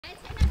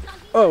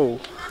Oh,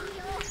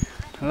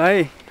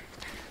 lai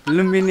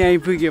Lumbini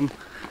आइपुग्यौं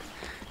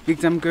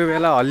एक्जामको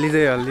बेला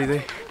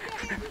हल्लिँदै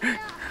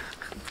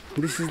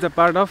This is the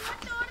part of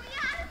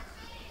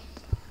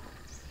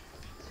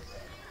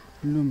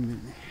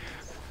Lumbini.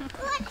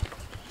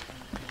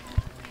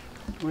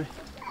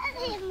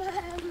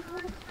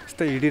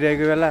 यस्तो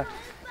हिँडिरहेको बेला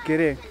के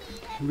रे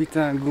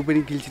बिचमा गु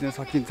पनि किल्चिन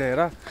सकिन्छ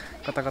हेर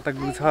कता कता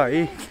गु छ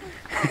है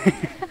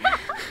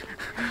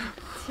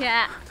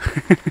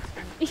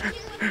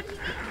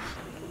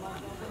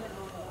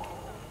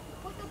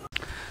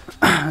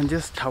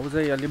जस ठाउँ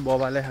चाहिँ अलि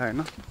बबाले हैन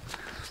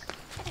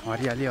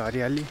हरियाली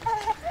हरियाली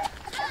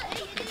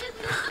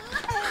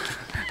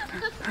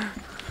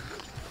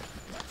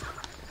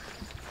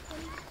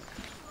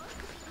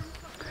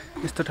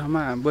यस्तो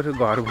ठाउँमा बरु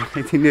घर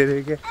बनाइदिने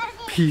रे के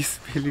फिस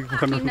फेरि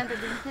बनाउनु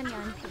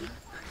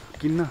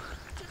किन्न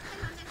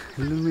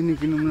लुम्बिनी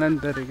किन्नुला नि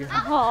त रे के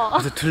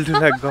अझ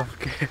ठुल्ठुला गफ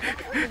के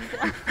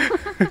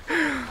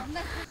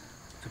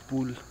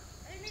पुल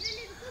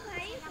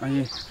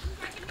अनि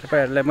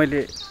तपाईहरुलाई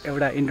मैले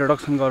एउटा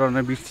इन्ट्रोडक्सन गराउन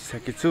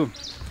बिर्सिसकेको छु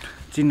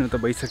चिन्नु त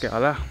भइसक्यो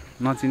होला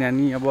नचिने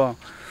नि अब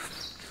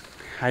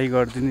हाई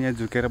गर्दिनु यहाँ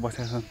झुकेर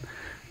बसेका छन्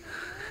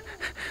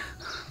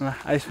ल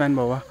आयुष्मान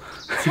बाबा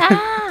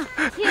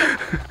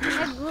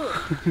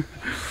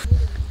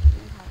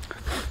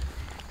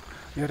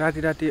यो राति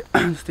राति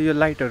जस्तै यो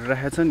लाइटहरु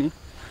राखेको छ नि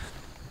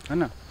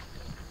हैन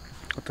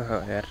कता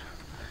यार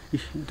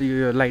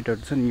यो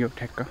लाइटहरु छ नि यो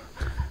ठ्याक्क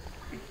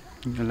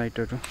यो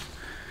लाइटहरु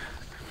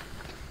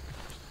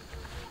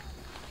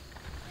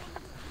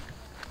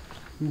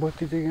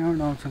बत्ती चाहिँ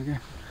कहाँबाट आउँछ क्या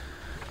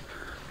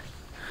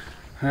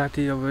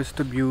राति अब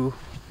यस्तो भ्यू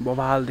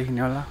बबाल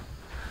देखिने होला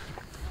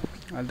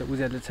अहिले त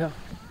उज्यालो छ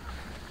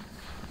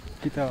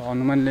कि त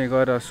हनुमानले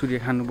गएर सूर्य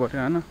खानु पर्यो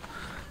हैन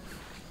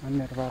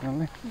अन्धार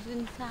पार्नलाई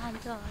जुन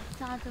साँझ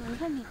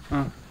हुन्छ नि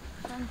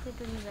सनसेट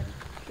हुने बेला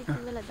त्यति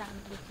बेला दाम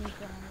देखिन्छ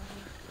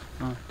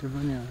त्यो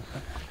पनि हो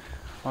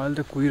अहिले त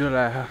कुहिरो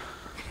लाग्यो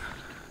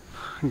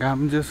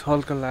घाम चाहिँ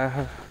हल्का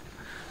लाग्यो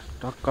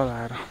टक्क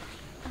लाएर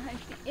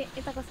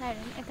यताको साइड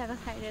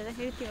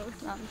हेर्दाखेरि त्यो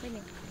उसमा हुन्छ नि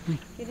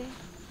के अरे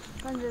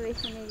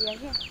कन्जर्भेसन एरिया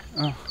क्या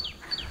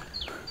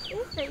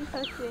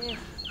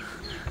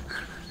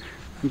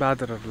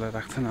बाँदरहरूलाई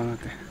राख्छन् होला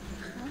त्यहाँ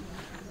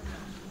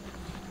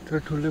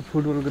ठुलो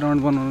फुटबल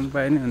ग्राउन्ड बनाउनु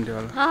पाए नि हुन्थ्यो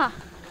होला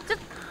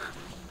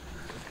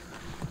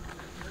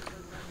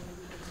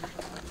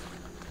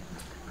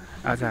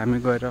आज हामी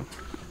गएर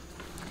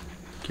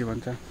के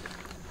भन्छ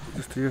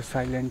जस्तो यो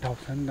साइलेन्ट ठाउँ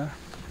छ नि त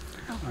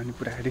अनि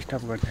पुरा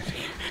डिस्टर्ब गर्ने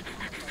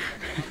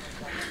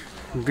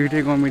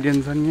दुइटै कमेडियन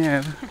छन् नि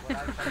यार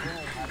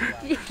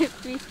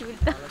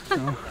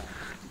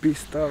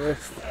पिस त अब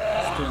यस्तो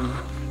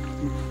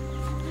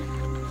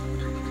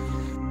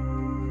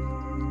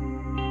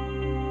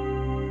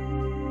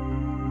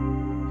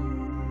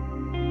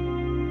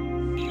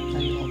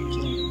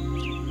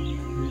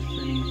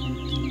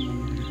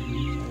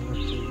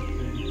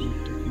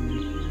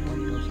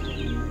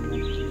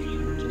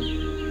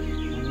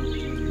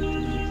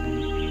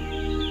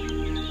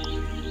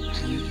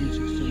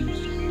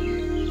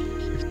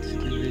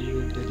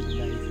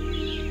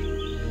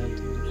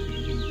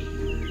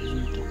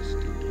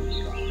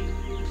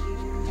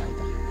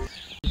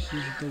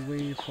the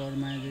way for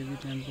my baby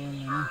temple and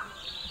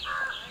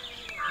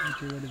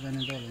everybody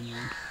went all in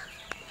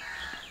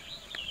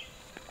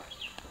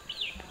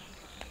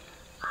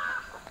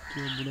के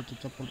बुढो त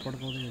चप्पल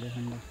पड्काउँदै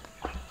हिँडेछन्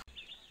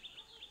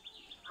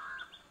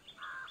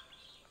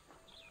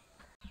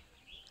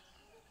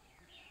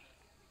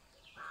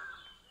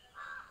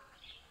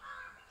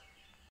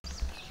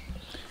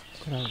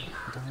ल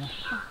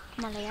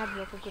मलाई याद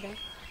भएको कुरा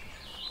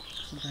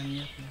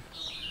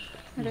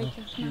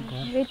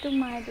Itu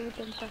mah itu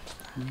tempat.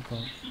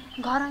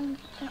 घर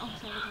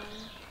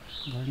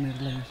मेरो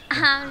लागि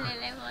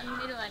हामीले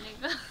मन्दिर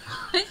भनेको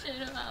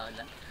सुरुमा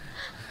आउँदा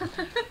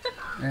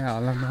ए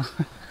होला न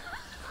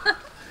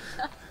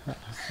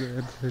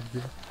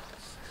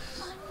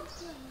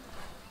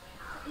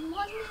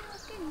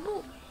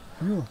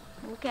यो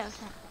क्या छ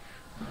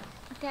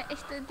त्यहाँ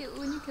यस्तो त्यो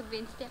उनी थियो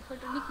बेन्च त्यहाँ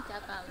फोटो नि खिचा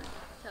पाउँछ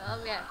सब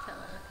याद छ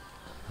मलाई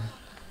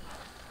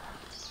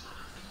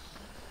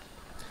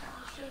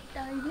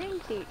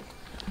talented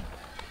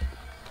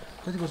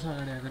कति वर्ष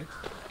अगाडि आएको रे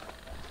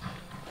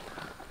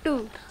 2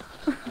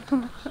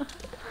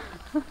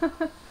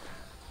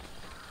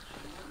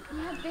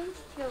 यहाँ बेन्च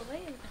थियो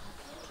है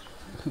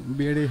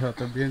बेडै छ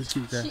त बेन्च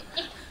कि छ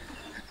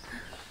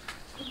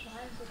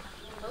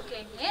ओके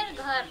हेर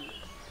घर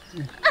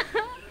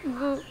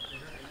गु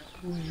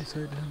ओए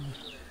सही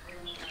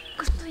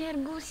कस्तो यार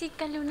गु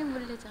सिक्का ल्याउने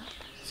बोल्दै छ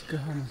सिक्का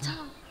छ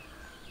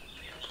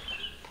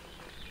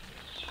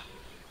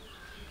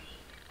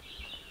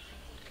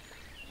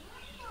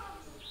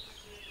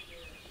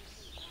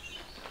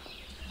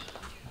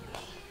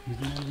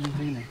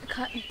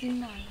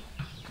Dinner.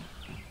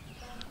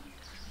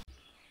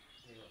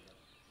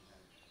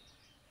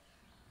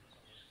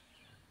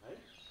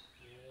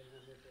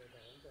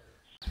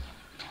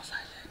 No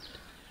silent.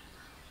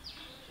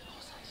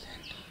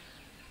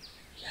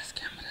 Yes,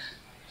 camera.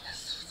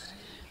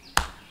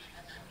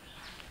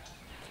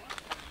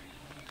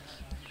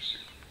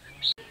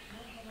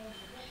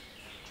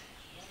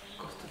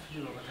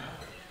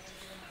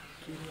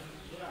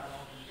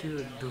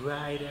 धुवा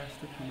आइरहेको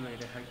जस्तो फिल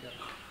भइरहेको क्या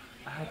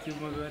आहा चाहिँ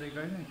म गरेको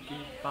होइन के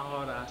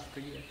पावर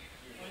जस्तो कि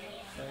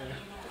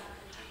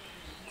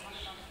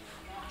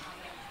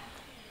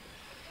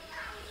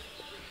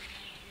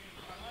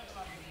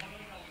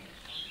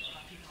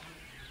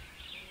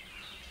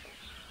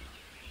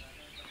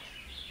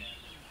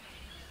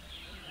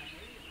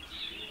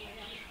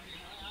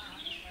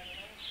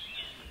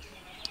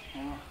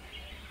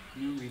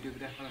न्यू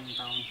भिडियोग्राफर इन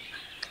टाउन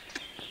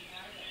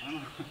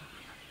होइन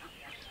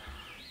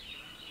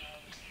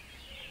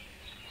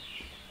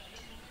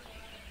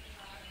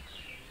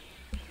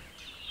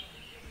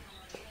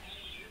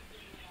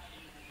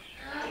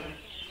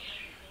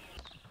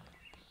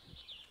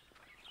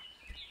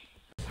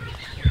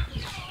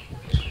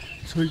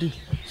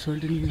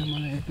सोल्टी निस्केर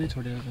मलाई एक्लै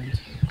छोडेर जान्छ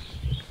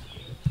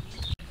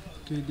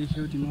केही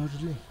देख्यौ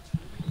तिमीहरूले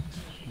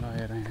ल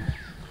हेर यहाँ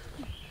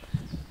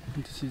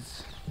this is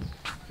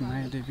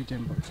Maya Devi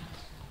temple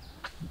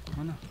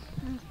होइन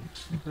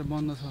तर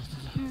बन्द छ जस्तो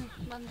छ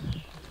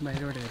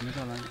बाहिरबाट हेर्नु त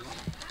होला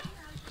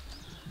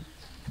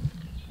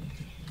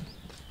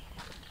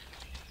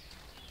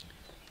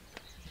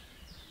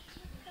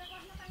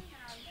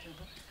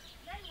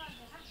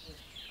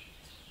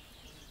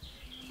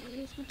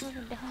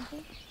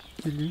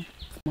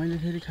मैले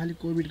फेरि खालि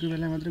कोभिडको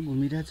बेला मात्रै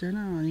घुमिरहेको छु होइन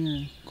अनि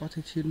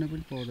कतै छिर्न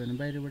पनि पाउँदैन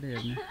बाहिरबाट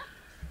हेर्ने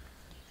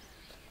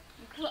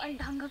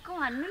ढङ्गको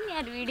भन्नु नि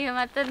यार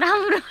भिडियोमा त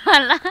राम्रो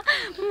होला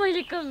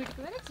मैले कोभिडको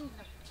बेला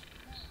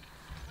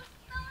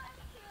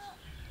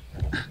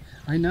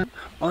होइन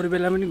अरू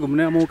बेला पनि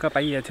घुम्ने मौका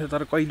पाइएको थियो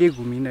तर कहिल्यै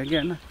घुमिनँ कि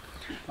होइन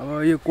अब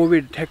यो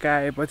कोभिड ठ्याक्क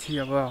आएपछि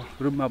अब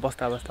रुममा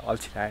बस्दा बस्दा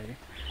अल्छिरहेको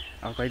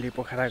अब कहिले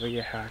पोखरा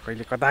गयो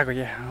कहिले कता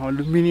गयो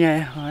लुम्बिनी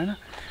आयो होइन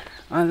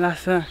अनि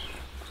लास्टमा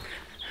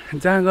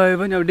जहाँ गयो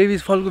पनि अब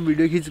डेभिस फलको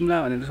भिडियो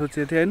खिचौँला भनेर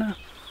सोचेको थिएँ होइन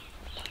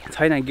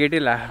छैन गेटै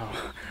लाग्यो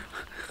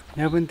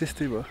यहाँ पनि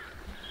त्यस्तै भयो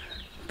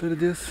तर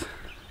त्यस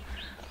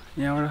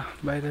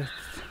यहाँबाट बाहिर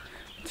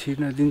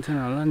छिर्न दिन्छन्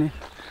होला नि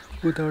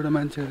उताबाट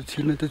मान्छेहरू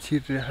छिर्न त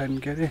छिरिरहेन्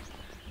के अरे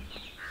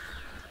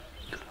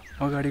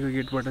अगाडिको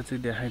गेटबाट चाहिँ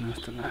देखाएन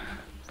जस्तो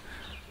लाग्यो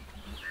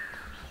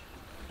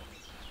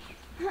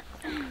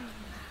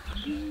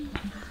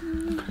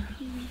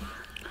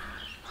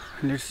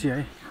लेट्स सी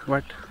है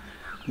वाट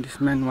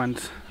दिस म्यान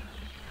वान्ट्स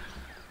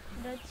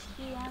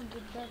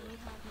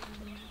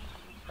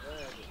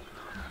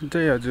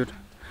जय हजुर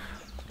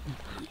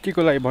के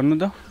को लागि भन्नु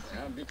त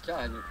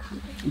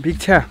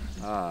भिक्षा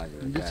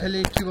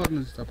भिक्षाले के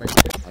गर्नुहुन्छ तपाईँ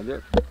हजुर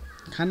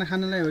खाना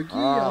खानलाई हो कि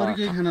अरू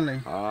केही खानलाई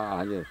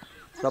हजुर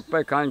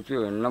सबै खान्छु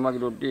नमक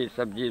रोटी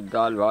सब्जी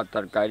दाल भात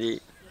तरकारी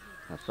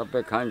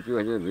सबै खान्छु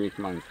हजुर भिख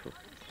माग्छु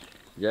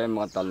जय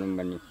माता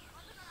लुम्बिनी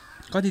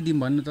कति दिन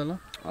भन्नु त ल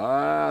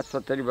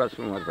 70 वर्ष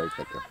उमेर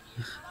भइसक्यो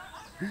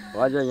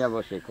अझ यहाँ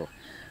बसेको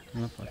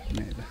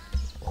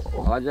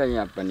अझ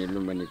यहाँ पनि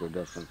लुम्बिनीको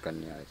दर्शन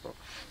गर्ने आएको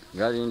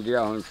घर इन्डिया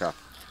हुन्छ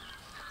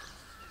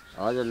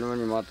अझ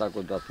लुम्बिनी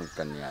माताको दर्शन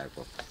गर्ने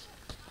आएको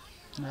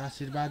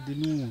आशीर्वाद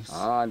दिनु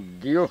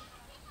दियो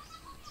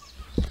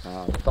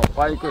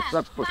तपाईँको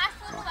सब कुछ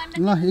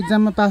ल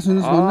एक्जाममा पास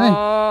हुनुहोस् भन्नु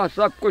है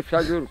सब कुछ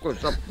हजुरको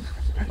सब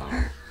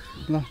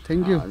ल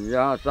थ्याङ्क यू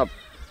यहाँ सब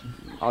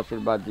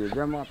आशीर्वाद दियो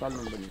जय माता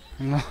लुम्बिनी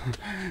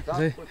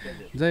ल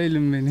जय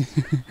लुम्बिनी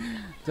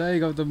जय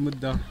गौतम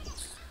बुद्ध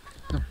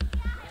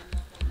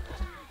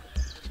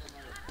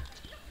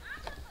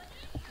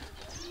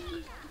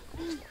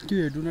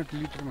के डु नट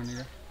लिटर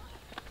भनेर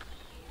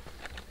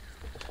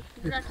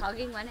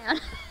ठगिङ भने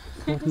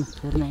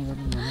थोर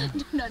नगर्नु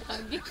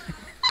भने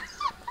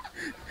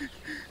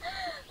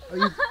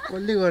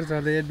कसले गर्छ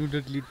होला यहाँ डु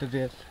नट लिटर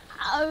यार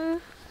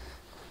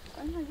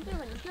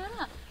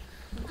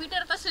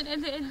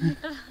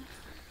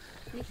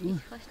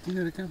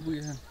तिनीहरू कहाँ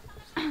पुगेछ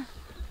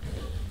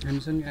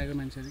हामीसँग आएको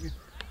मान्छेहरू के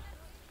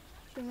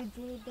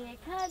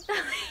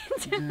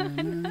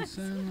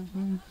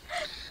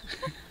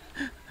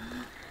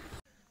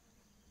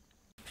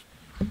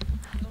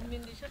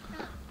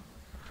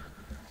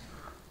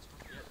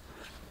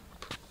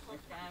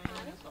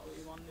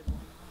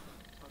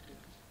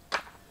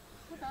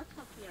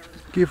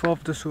Keep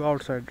off the shoe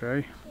outside,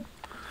 right?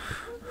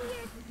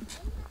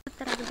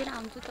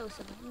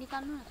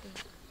 निकाल्नु न त्यो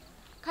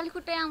खाली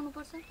खुट्टै आउनु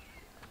पर्छ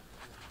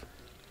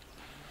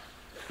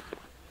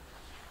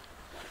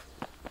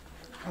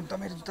अनि त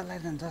मेरो जुत्ता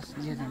लगाएर जान्छस्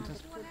लिएर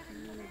जान्छस्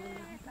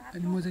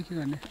अनि म चाहिँ के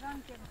गर्ने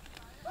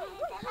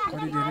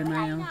कति धेरै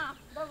माया हो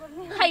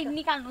खै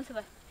निकाल्नु छ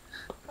भाइ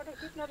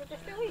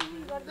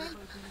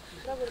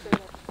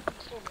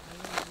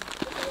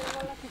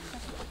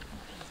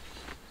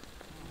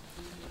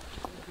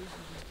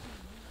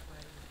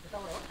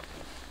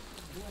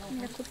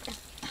खुट्टा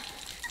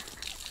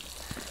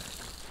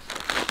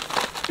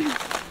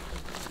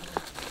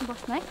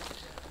बस्नु है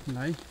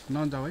भाइ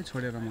नजाऊ है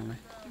छोडेर मलाई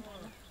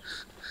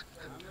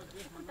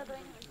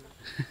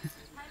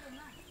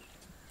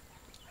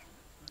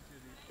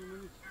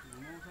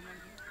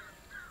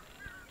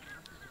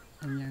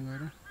अनि यहाँ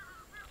गएर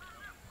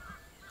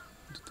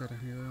जुत्ता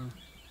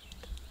राख्यो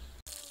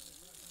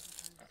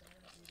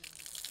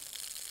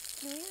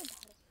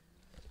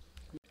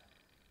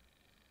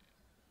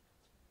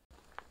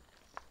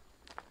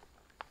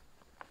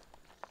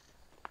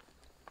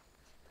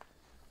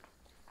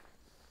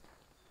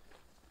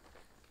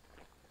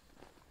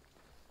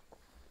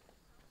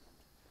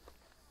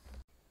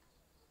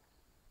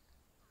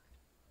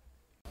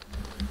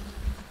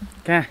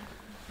कहाँ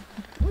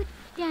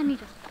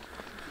त्यहाँनिर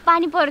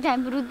पानी पऱ्यो त्यहाँ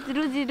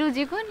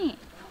रुजेको नि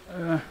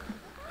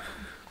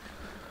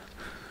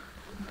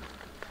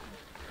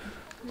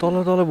तल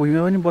तल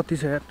भुइँमा पनि बत्ती छ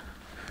यार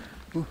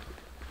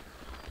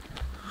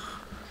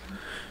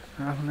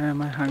आफ्नो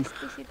आमा खान्छ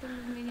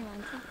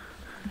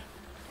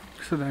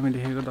कस्तो दामी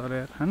देखेको तर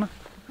यार होइन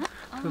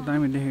कस्तो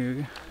दामी देखेको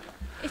कि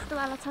यस्तो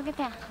वाला छ क्या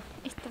त्यहाँ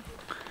यस्तो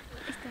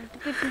यस्तो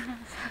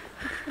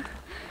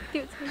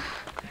त्यो छ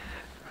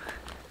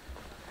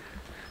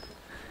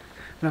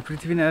ल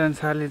पृथ्वीनारायण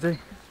शाहले चाहिँ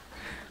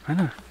होइन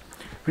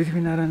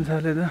पृथ्वीनारायण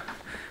शाहले त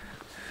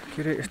के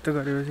अरे यस्तो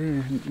गरेपछि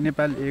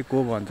नेपाल एक हो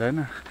भन्छ होइन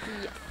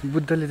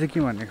बुद्धले चाहिँ के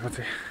भनेको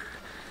चाहिँ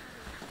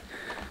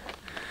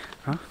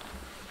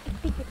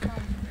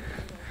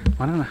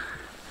भन न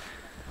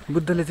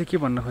बुद्धले चाहिँ के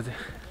भन्न खोजे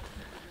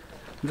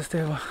जस्तै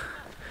अब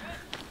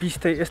पिस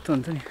त यस्तो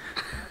हुन्छ नि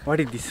वाट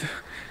इज दिस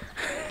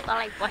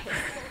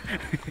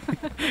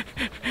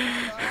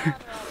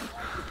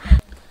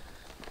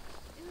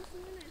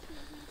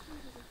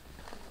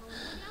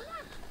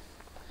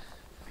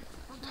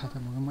छाता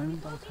मगाऊ मैले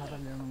पनि छाता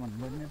ल्याउनु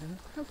भन्नुपर्ने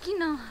थियो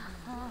किन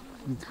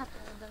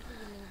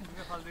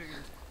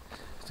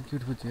कस्तो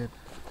क्युट फोटो यार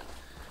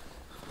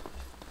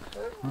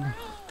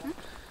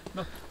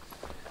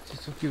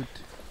so cute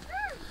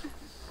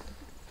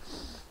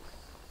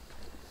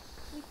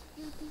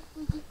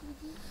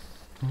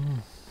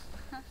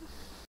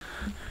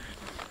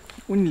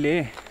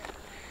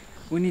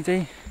उनी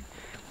चाहिँ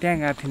त्यहाँ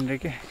गएको थिइन् र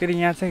के अरे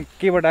यहाँ चाहिँ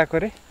केबाट आएको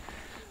अरे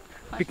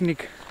पिकनिक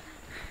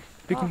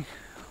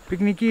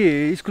कि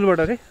स्कुलबाट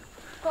अरे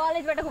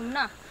कलेजबाट घुम्न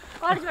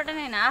कलेजबाट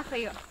नै हैन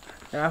आफै हो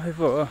आफै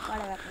पो हो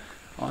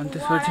अनि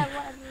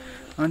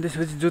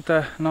त्यसपछि जुत्ता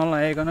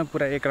नलाइकन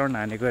पुरा एक राउन्ड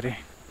हानेको अरे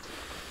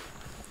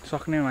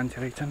सक्ने मान्छे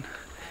रहेछन्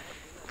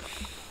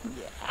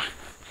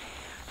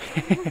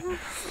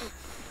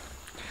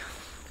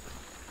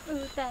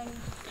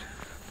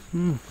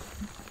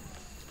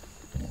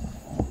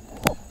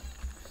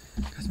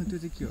खासमा त्यो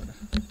चाहिँ के हो र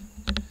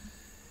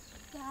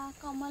त्यहाँ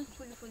कमल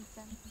फुल फुल्छ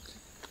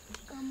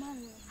कमल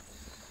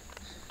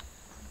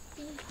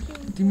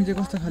तिमी चाहिँ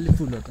कस्तो खाले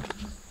फुल हो त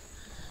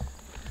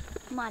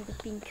माधव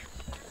पिङ्क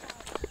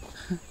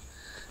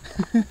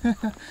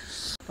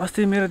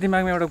अस्ति मेरो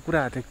दिमागमा एउटा कुरा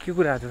आएको थियो के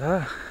कुरा आएको थियो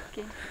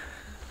के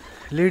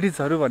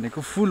लेडिजहरू भनेको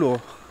फुल हो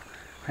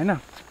होइन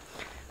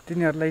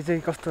तिनीहरूलाई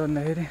चाहिँ कस्तो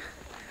भन्दाखेरि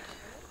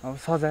अब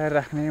सजाएर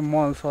राख्ने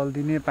मल सल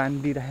दिने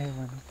पानी दिइराख्यो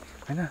भने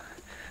होइन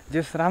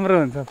जस राम्रो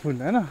हुन्छ फुल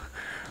होइन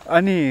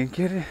अनि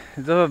के अरे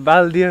जब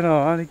बाल दिएन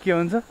अनि के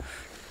हुन्छ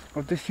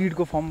अब त्यो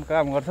सिडको फर्म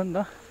काम गर्छ नि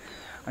त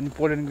अनि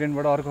पोलन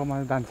ग्रेनबाट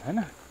अर्कोमा जान्छ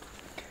होइन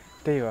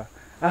त्यही हो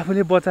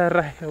आफूले बचाएर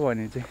राख्यो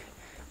भने चाहिँ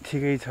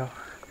ठिकै छ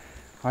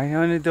होइन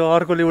अनि त्यो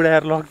अर्कोले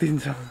उडाएर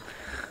लगिदिन्छ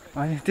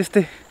अनि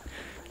त्यस्तै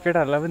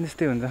केटाहरूलाई पनि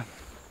त्यस्तै हुन्छ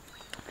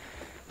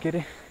के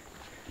अरे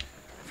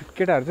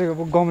केटाहरू चाहिँ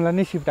अब गमला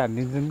नै सिफ्ट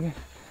हानिदिन्छन् कि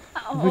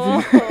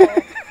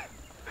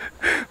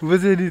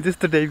बुझ्यो नि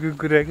त्यस्तो टाइपको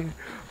कुरा कि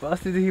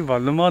अस्तिदेखि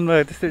भन्नु मन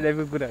भयो त्यस्तो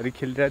टाइपको कुराहरू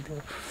खेलिरहेको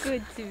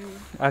थियो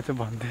आज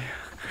भन्दै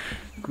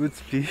कुछ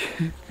पि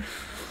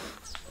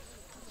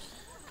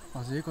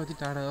अझै कति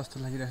टाढा जस्तो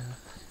लागिरहेको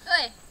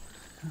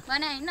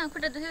भने होइन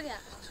खुट्टा दुख्यो क्या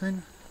छैन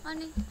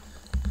अनि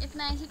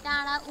यत्ना यसो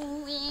टाढा ऊ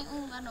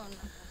गर्नुहुन्न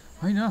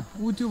होइन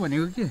ऊ त्यो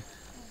भनेको के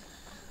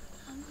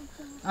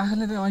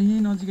आँखाले त यहीँ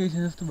नजिकै छ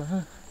जस्तो भयो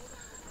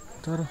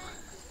तर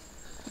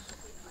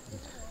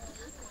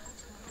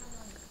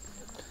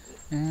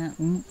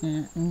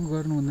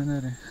गर्नु हुँदैन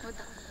अरे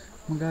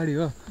म गाडी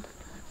हो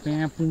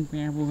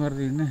प्यापु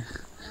गर्दै हिँड्ने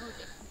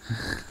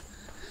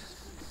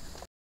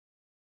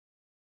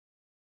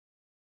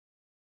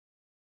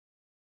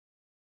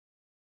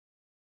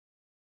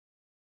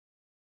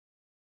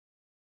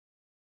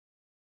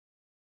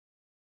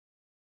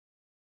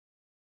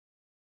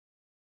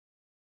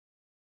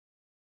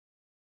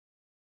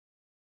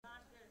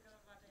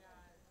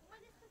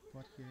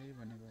पर्खिए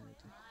भनेको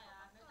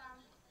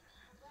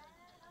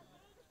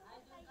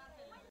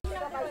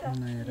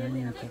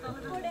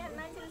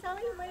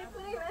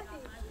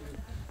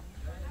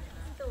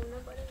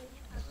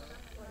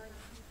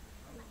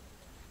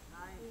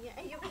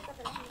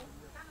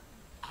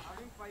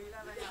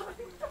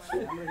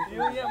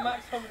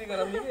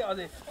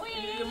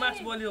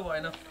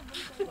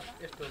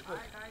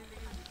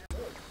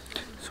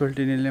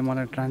सोल्टिनीले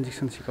मलाई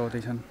ट्रान्जेक्सन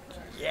सिकाउँदैछन्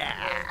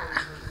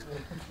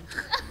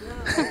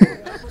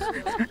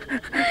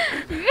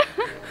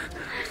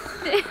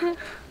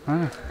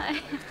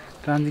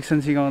ट्रान्जेक्सन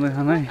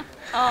सिकाउँदैछन् है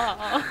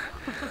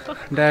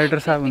डाइरेक्टर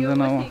साहब हुन्छ न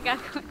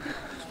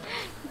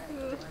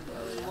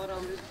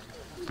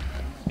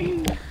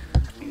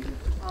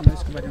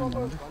यसको बारेमा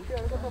भन्नु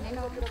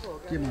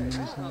के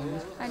भन्नुहुन्छ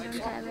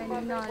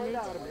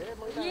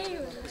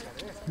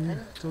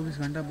 24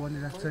 घन्टा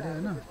बोलिराख्छ अरे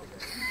होइन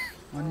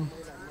अनि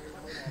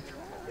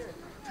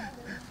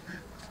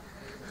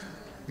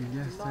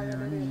ग्यास चाहियो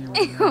भने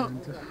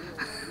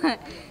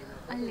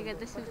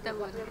अलिकति सुस्ता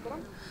भयो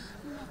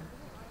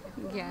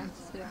ग्यास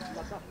त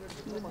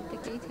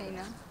केही छैन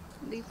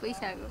 2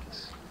 पैसाको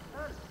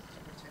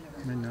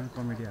होइन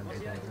कमेडी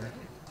हाल्दै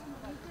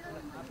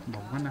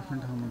भगवान् आफ्नो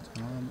ठाउँमा छ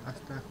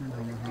आस्था आफ्नो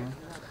ठाउँमा छ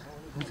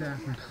पूजा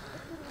आफ्नो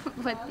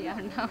बत्ती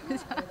आउन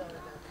आउँछ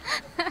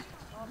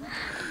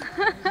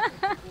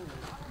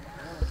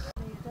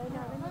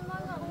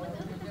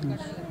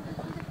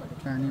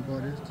पानी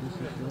पर्यो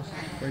चिसो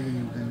कहिले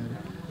मिल्दैन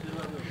अरे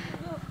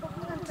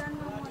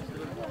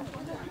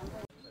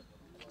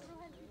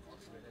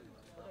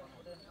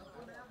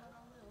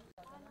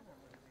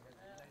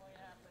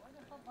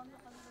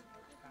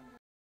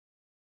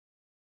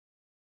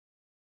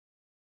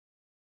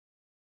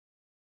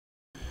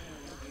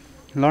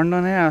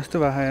लन्डन है जस्तो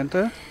भएको यहाँ त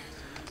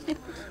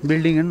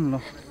बिल्डिङ हेर्नु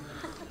ल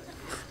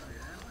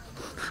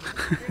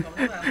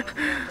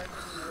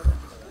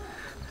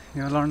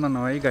यहाँ लन्डन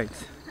हो है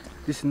guys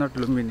this is not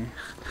Lumbini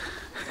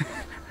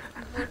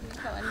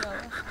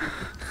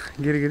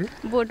Giri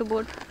बोट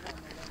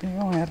ए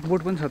यहाँ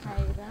बोट पनि छ त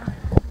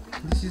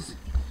दिस इज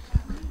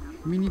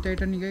मिनी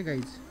टाइटानिक है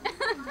गाइज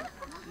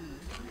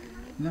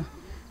ल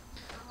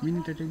मिनी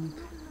टाइटानिक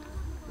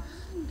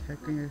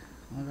ठ्याक्कै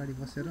अगाडि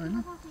बसेर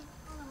होइन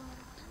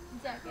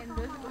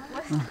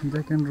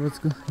ज्याक एन्ड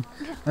रोजको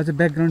अझ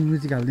ब्याकग्राउन्ड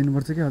म्युजिक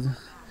हालिदिनुपर्छ क्या अझ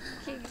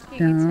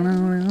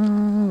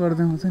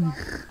गर्दै आउँछ नि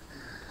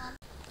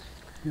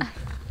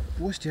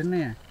पोस्ट हेर्न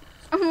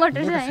यहाँ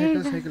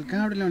मोटरसाइकल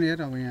कहाँबाट ल्याउने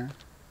हेर अब यहाँ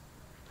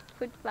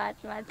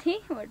फुटपाथमाथि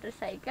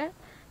मोटरसाइकल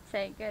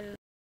साइकल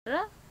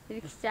र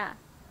रिक्सा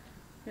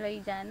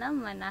लैजान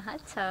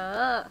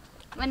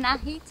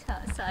मनाही छ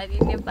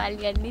सरी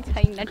नेपाली अलि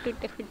छैन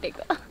टुटे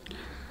फुटेको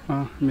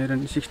मेरो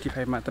नि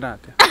 65 मात्र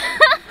आएको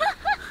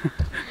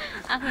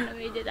आफ्नो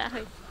बेइज्जत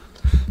आफै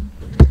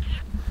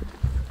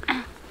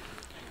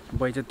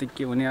बैजती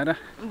के हुने र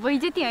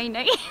बैजती होइन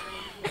है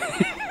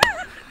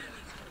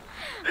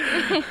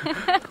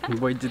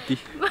बैजती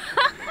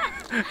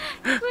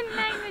कुन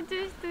ल्याङ्ग्वेज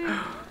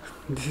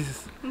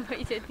जस्तो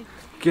बैजती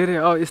के अरे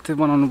अब यस्तै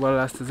बनाउनु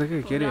पर्ला जस्तो छ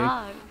कि के अरे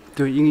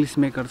त्यो इङ्ग्लिस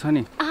मेकर छ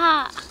नि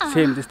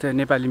सेम त्यस्तै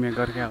नेपाली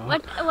मेकर क्या हो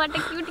what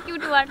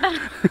cute water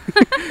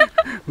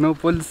no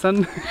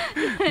pollution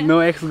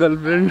no x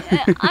girlfriend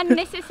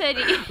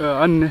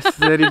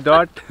unnecessary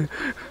dot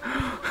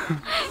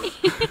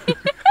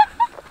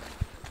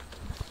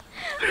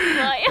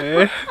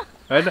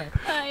होइन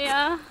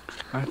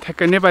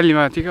ठ्याक्कै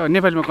नेपालीमा ठिक हो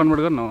नेपालीमा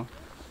कन्भर्ट गर्नु हो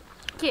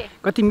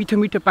कति मिठो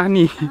मिठो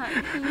पानी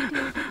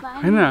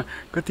होइन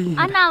कति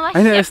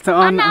होइन यस्तो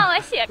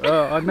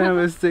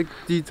अनावश्यक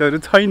चिजहरू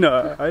छैन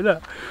होइन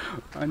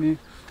अनि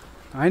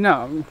होइन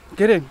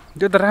के अरे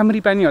त्यो त राम्री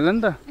पानी होला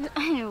नि त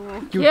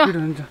क्युट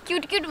हुन्छ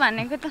क्युट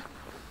भनेको त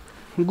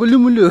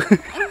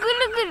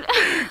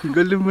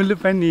गुलुमुलु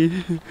पानी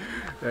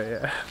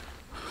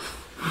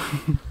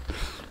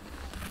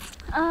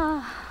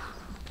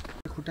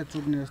खुट्टा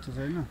चुप्ने जस्तो छ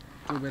होइन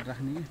चोबेर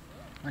राख्ने कि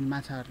अनि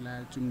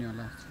माछाहरूलाई चुम्ने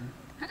होला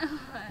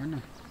होइन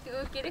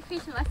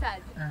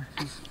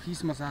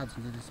फिस मसाज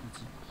हुन्छ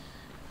त्यसपछि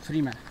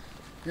फ्रीमा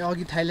यो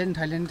अघि थाइल्यान्ड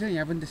थियो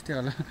यहाँ पनि त्यस्तै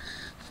होला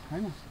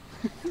होइन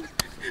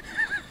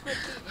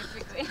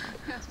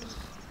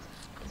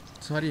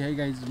सरी है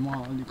गाइज म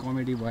अलिक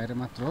कमेडी भएर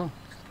मात्र हो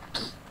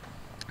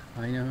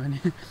होइन भने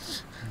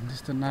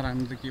त्यस्तो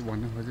नराम्रो के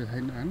भन्नु खोजेको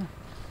छैन होइन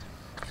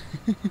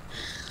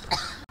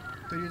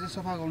तर यो चाहिँ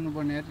सफा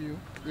गर्नुपर्ने यार यो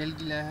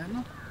एल्गीलाई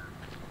होइन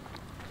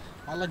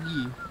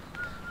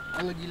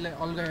अलगीलाई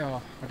अलगै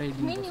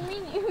हटाइदिनु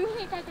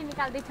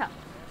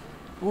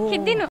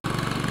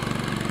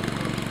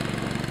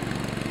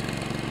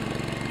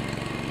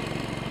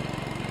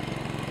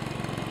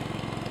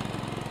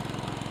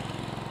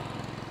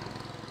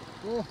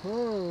ओहो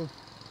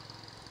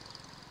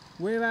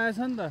वेभ आएछ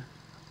नि त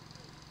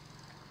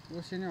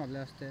ओसे नै होला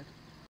जस्तो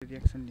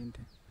रियाक्सन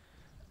लिन्थेँ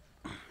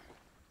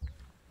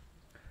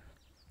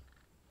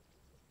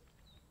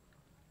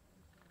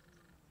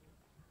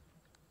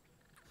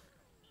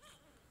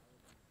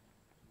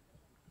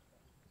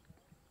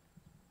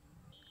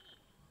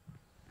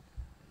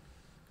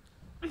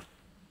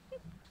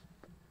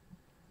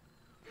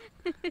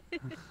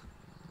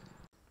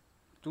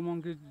Two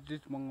monkeys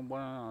just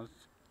bananas.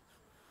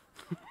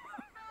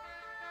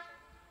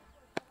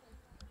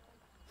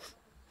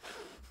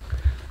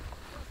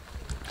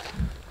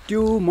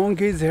 Two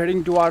monkeys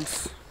heading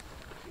towards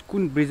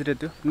कुन ब्रिज रे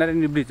त्यो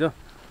नारायणी ब्रिज हो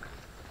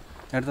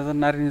हेर्दा त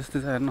नारायणी जस्तो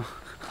छ हेर्नु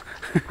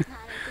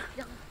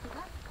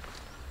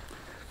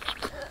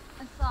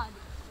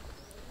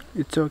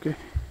It's okay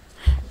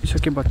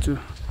बच्चु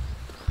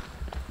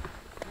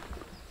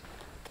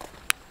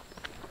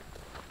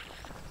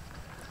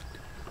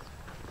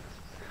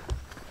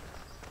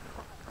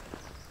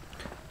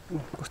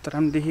कस्तो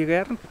राम्रो देखिएको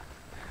यार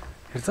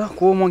हेर्छ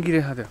को मङ्की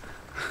रहेछ त्यो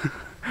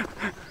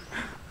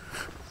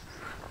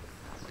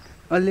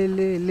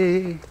अलेले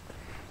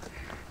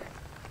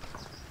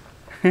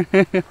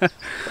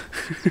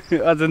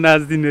अझ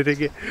नाच्दिनु रे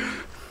के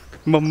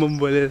बम बम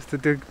बोले जस्तो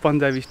त्यो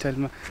पन्जाबी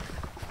स्टाइलमा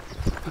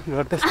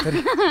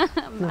गर्दाखेरि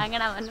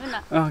भाङडा भन्नु न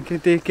के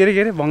त्यही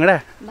के रे भङ्गडा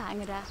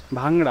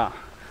भाङडा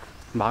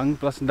भाङ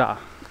प्लस डा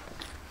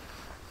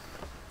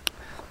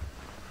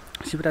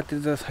शिवरात्रि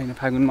त छैन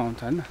फागुनमा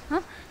आउँछ होइन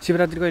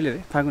शिवरात्रि कहिले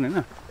रे फागुन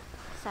होइन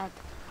सायद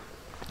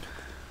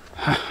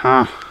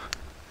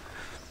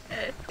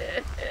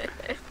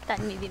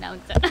तान्निदिन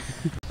आउँछ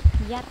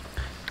यार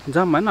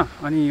जाम होइन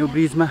अनि यो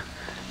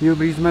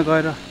ब्रिजमा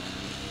गएर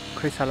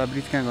खै साला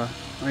ब्रिज कहाँ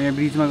गयो यहाँ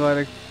ब्रिजमा गएर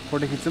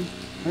फोटो खिच्छौँ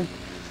है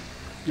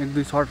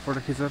 1-2 सर्ट फोटो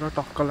खिचेर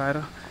टक्क लाएर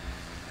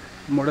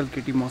मोडल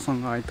केटी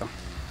मसँग आयो त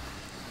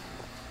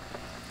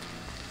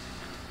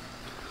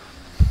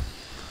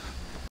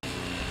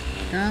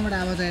कहाँबाट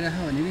आवाज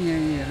आइरहेको भने नि यहाँ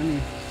हेर नि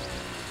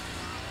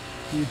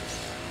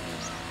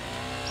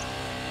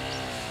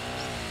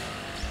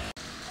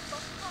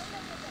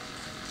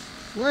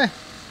ओए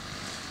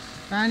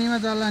पानीमा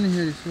चल्ला नि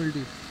फेरि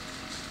सोल्टी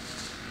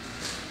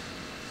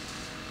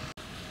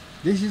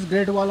this is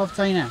great wall of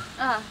China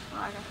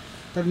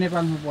तर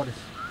नेपालमा पऱ्यो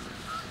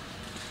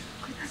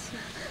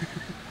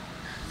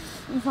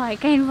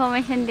भएका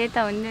इन्फर्मेसन दिए त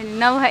हुन्थ्यो नि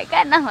नभएका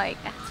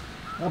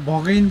अब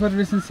भएको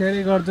इन्फर्मेसन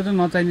सेयरै गर्दैन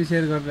नचाहिने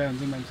सेयर गरेर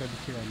हुन्छ मान्छेले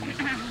के भन्नु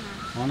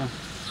हो न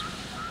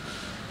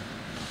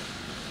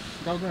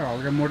तपाईँ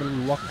हल्का मोडल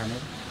वक खानु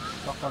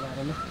टक्क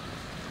लगाएर ल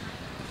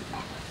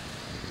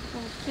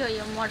के हो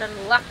यो मोडल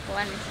वाक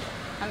भन्ने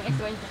हामी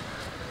यसो भन्छ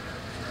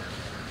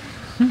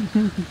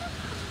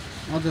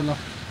हजुर ल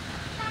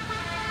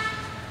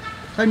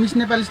खै मिस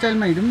नेपाली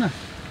स्टाइलमा हिँडौँ न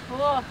हो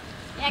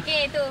यहाँ के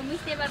त्यो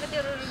मिस नेपालको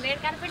त्यो रेड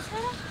कार्पेट छ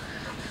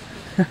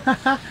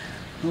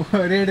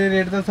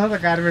रेड त छ त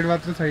कार्पेट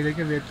मात्र छैन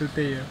क्या रेड त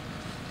त्यही हो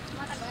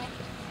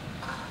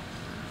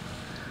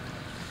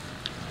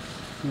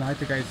ल है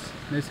त guys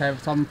let's have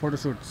some photo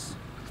shoots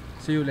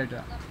C you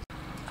later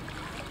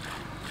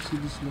see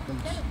this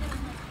locals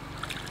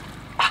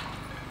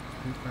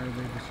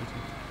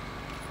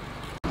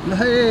ल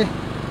है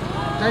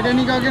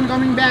टाइटानिक अगेन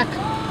कमिङ ब्याक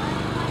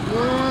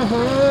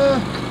ओहो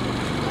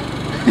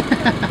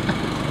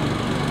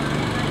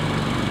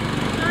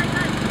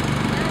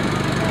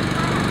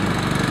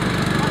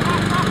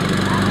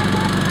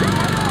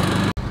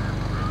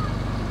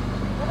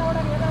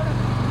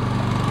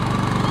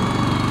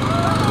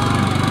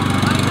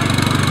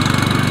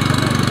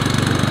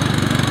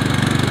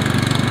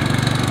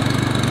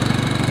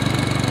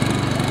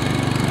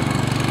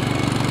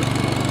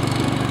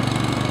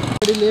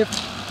लेफ्ट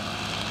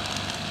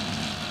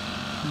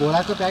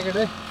भोलाको प्याकेट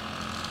है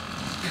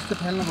त्यस्तो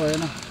फाल्नु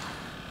भएन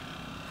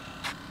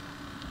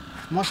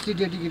mostly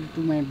dedicated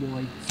to my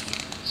boy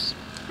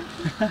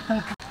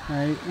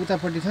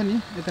उतापट्टि छ नि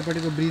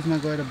यतापट्टिको ब्रिजमा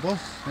गएर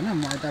बस होइन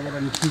म यताबाट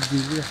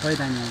खिचिदिन्छु क्या सही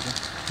दामी आउँछ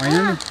होइन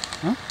नि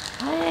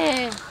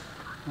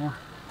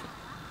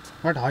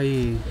बट है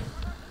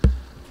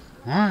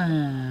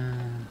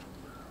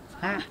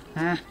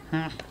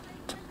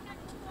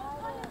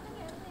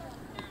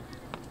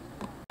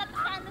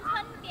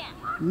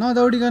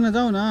नदौडिकन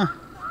जाऊ न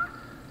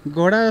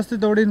घोडा जस्तै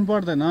दौडिनु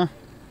पर्दैन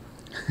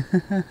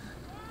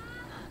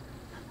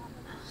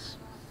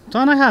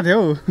चना खाएको थियो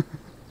हौ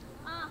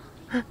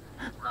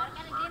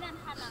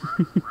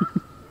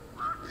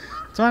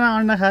चना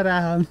अन्डा खाएर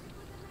आख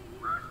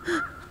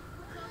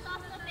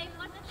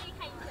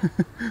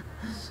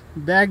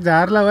ब्याग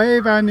झार्ला है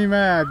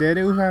पानीमा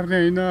धेरै उफार्ने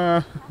होइन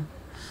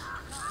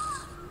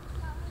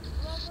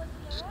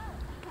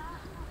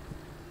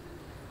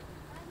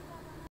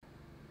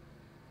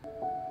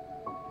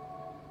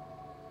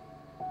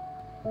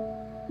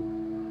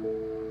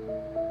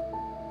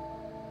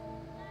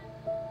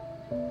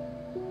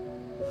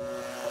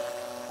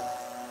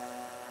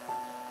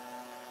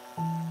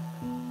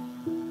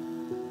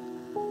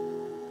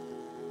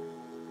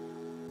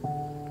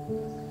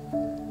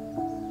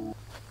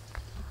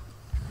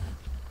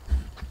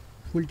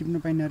फुल टिप्न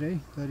पाइनँ अरे है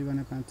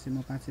जरिवाना 500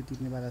 म 500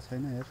 तिर्ने बाधा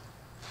छैन यार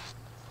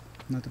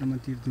नत्र म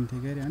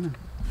तिर्दिन्थेँ क्या अरे होइन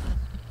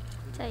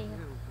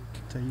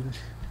चाहियो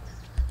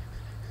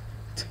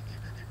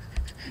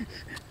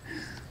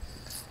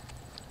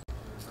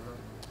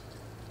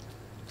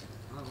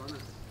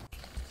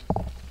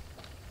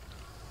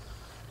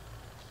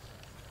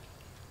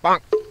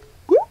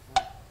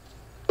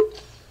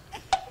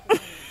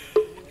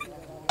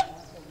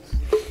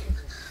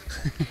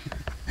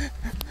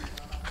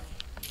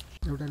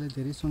एउटाले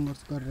धेरै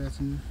सङ्घर्ष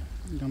गरिरहेछन्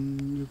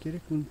यो के अरे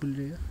कुन फुल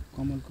रे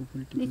कमलको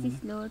फुल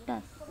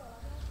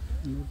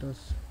लोटस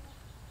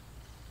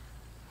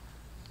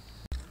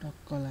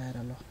टक्क लाएर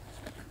ल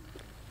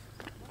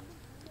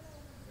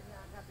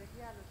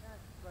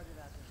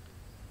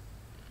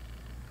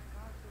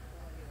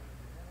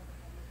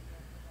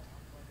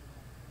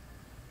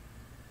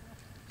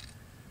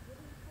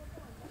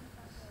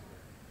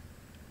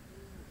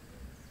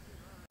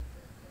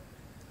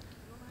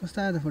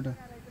कस्तो आयो त फोटो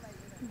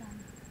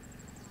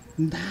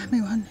दामी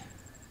भन्ने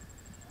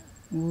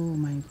ओ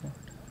माई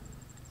गॉड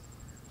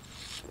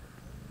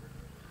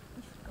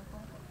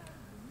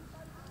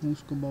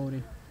उसको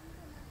बाउरे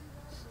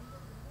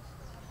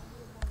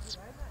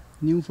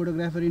न्यू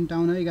फोटोग्राफर इन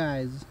टाउन है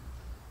guys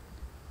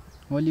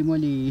Holi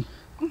Molly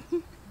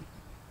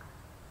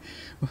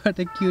what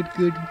a cute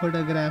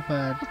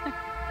photographer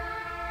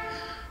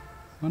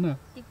हो न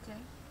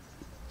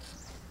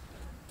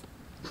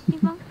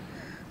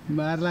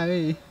बाहर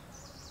लागे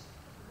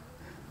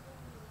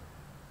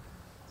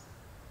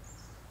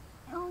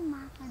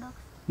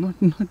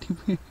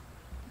नटिपे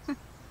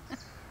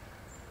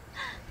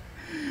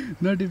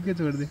नटिपके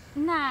छोड दे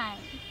नाइ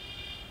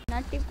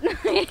नटिप्नु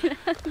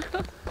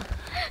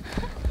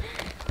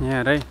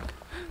यहाँ है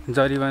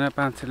जरिवाना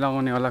 500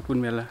 लगाउने होला कुन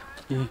बेला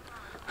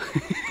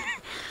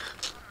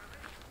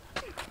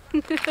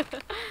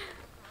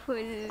फुल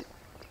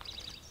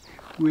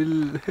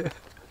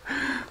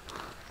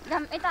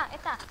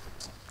यता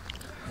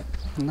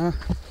न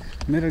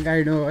मेरो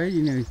गाइड हो है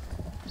यिनीहरू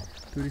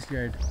टुरिस्ट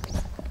गाइड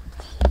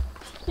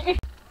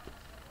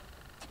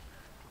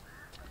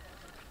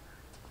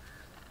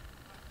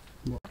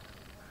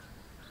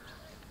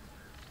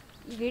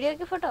भिडियो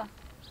कि फोटो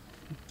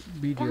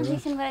भिडियो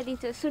ट्रान्सलेसन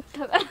गराइदिन्छु सुट्ठ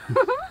गर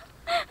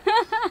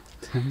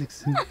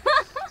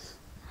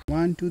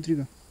 1 2 3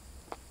 go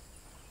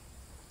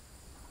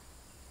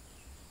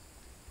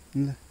ल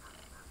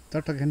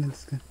टटक हेर्न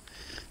त्यसको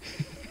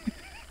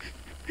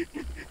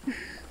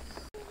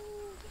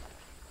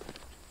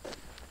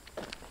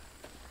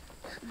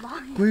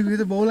कोही कोही त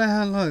बौला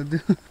हाल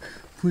त्यो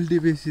फुल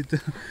टिपेपछि त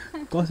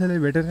कसैले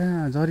भेटेर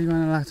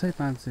जरिवाना लाग्छ है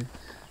 500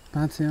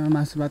 मा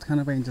मासु भात खान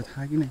पाइन्छ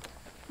थाहा कि नै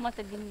म त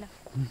दिन्न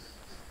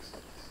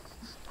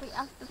कोही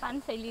आफ्नो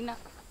 500 लिन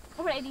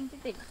उडाइदिन्छु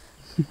त्यही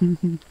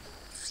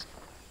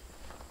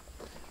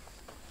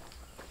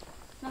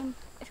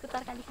यसको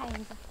तरकारी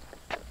खाइन्छ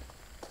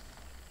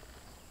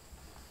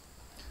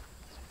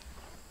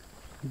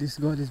दिस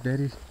गर्ल इज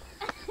भेरी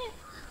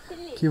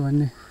के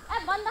भन्ने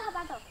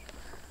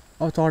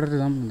अब चढेर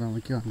जाऊँ न त अब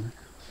के भन्नु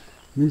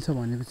मिल्छ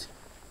भनेपछि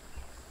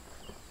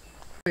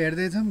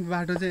हेर्दैछौँ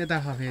बाटो चाहिँ यता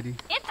छ फेरि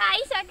यता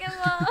आइसक्यो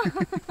म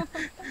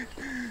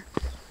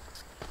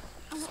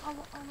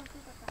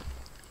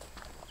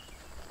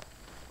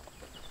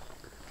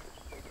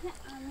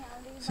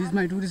she is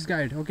my tourist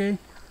guide okay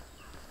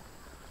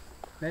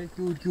very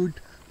cute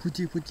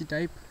फुची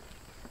type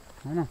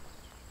होइन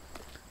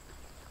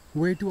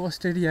वे टु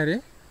अस्ट्रेलिया रे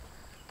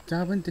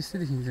जहाँ पनि त्यस्तै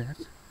देखिन्छ यार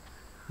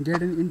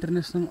गेट इन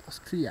इन्टरनेसनल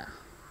अस्ट्रिया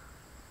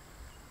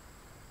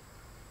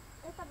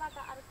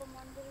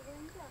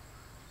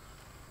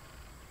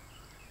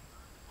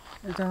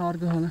यता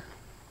अर्को होला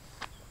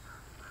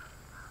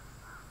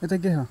यता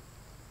के छ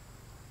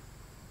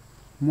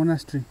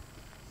monastery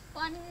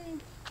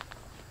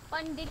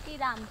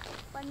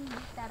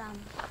पण्डिताराम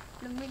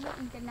Lumbini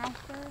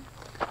international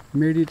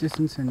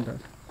meditation centre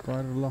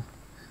कर ल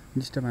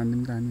डिस्टर्ब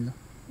हान्दिउँ त हामी ल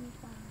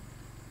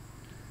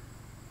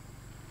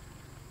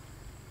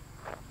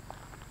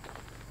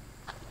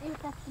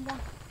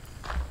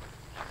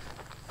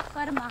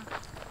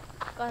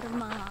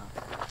कर्म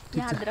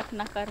याद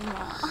रखना कर्म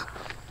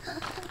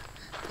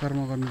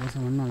गर्नुपर्छ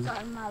भन्नु हजुर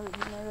कर्म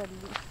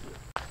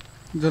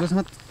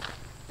जलसमत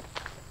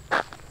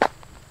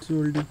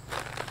चोल्डी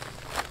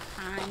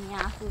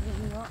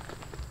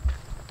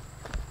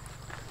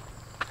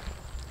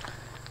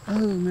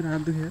मेरो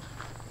हात दुख्यो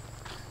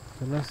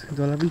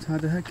झोला पनि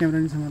छाँदैछ क्यामेरा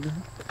पनि छाँदैछ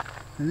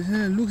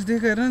लुक्स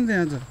देखेर हेर नि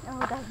त्यहाँ त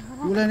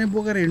उसलाई नै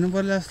बोकेर हिँड्नु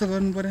पर्ला जस्तो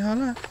गर्नु पर्यो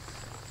होला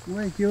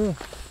उहाँ के हो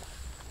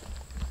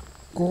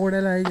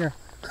कोकोडालाई आइक्या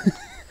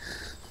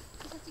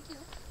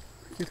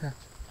के थाहा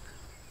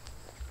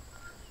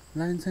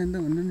लाइन साइन त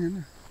भन्नु नि होइन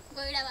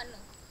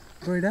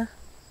गैडा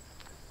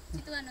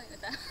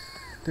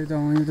त्यही त यो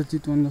त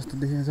चितवन जस्तो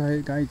देखेको छ है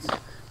गाइज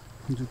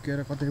झुकेर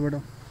कतैबाट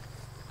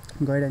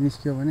गैडा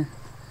निस्क्यो भने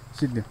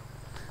सिद्धो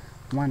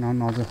वान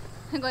हन हजुर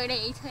गैडा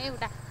यही छ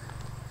एउटा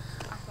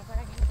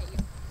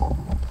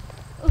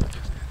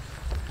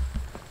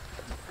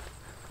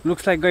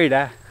लुक्स लाइक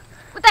गैडा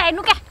उता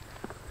हेर्नु क्या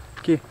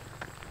के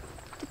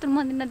चितवन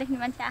मन्दिर नदेख्ने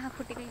मान्छे आँखा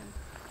फुटेकै हुन्छ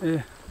ए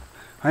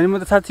होइन म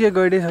त साँच्चै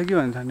गैडै छ कि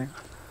भन्छ नि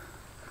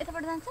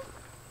यताबाट जान्छ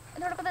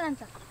यताबाट कता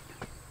जान्छ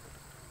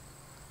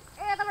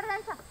ए यताबाट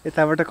जान्छ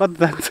यताबाट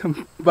कता जान्छ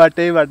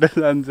बाटैबाट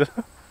जान्छ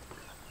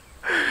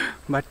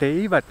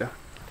बाटैबाट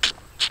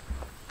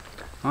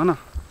हो न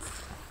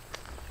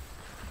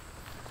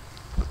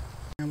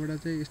यहाँबाट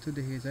चाहिँ यस्तो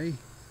देखेको छ है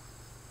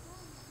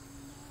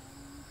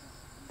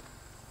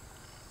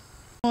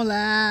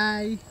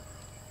मलाई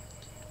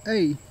ऐ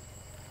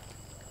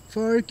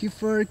फर्की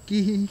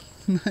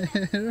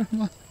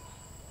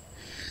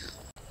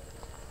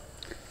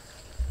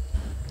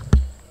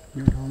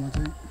यो ठाउँमा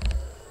चाहिँ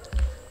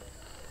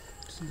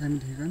हामी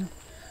देखेको न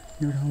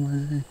यो ठाउँमा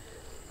चाहिँ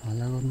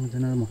हल्ला गर्नु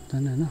हुँदैन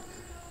भन्छन् होइन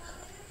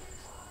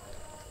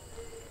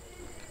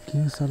के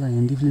सल्लाह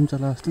हिन्दी फिल्म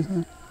चला जस्तो छ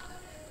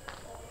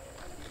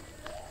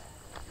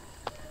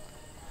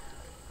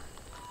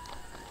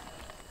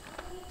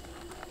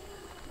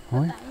है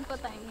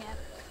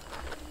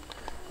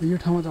यो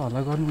ठाउँमा त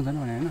हल्ला गर्नु हुँदैन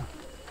भने होइन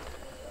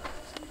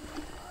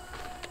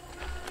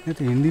यहाँ त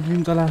हिन्दी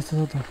फिल्म चला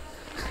जस्तो छ त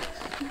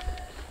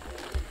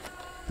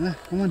ल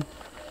कमन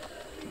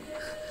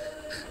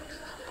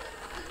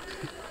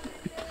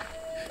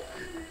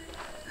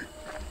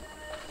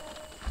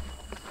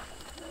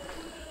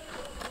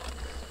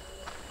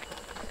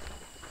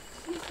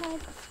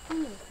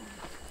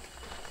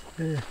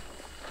ए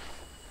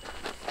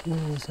ओ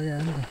सही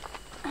आयो नि त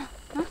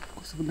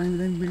कस्तो दामी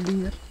दामी बिल्डिङ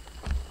यार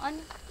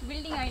अनि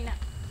बिल्डिङ होइन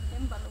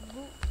टेम्पल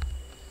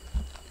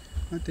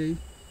हो त्यही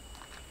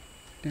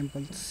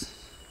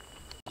टेम्पल्स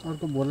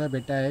अर्को भोला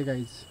भेटाए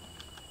गाइज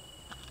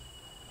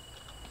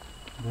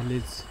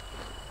भोलेज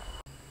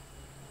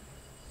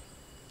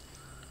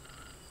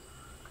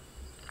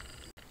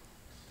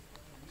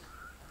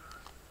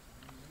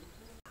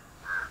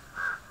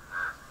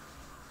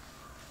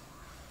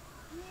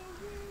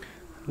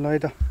ल है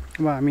त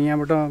अब हामी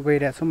यहाँबाट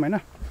गइरहेछौँ होइन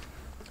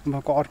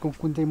अब अर्को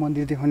कुन चाहिँ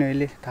मन्दिर देखाउने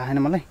अहिले थाहा छैन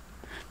मलाई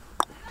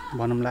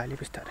भनौँला अहिले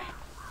बिस्तारै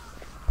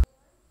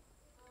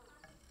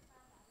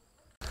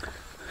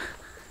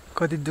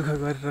कति दुःख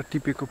गरेर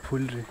टिपेको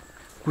फुल रे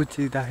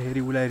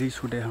कुचिँदाखेरि उसलाई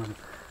रिस उठे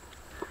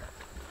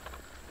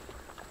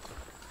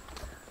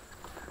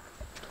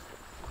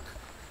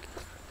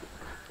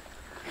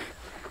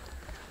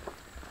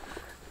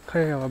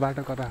खै अब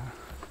बाटो कता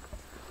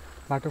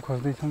बाटो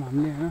खोज्दैछौँ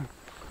हामीले होइन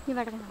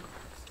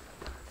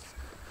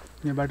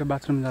यो बाटो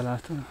बाथरुम जाला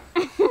जस्तो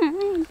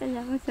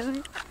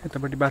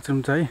यतापट्टि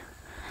बाथरुम छ है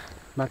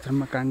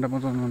बाथरुममा काण्ड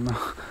बजाउनुहुन्न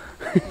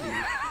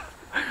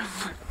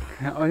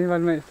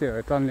अनिवार्यमा यस्तै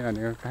हो तलले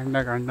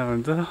भनेको काण्ड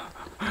हुन्छ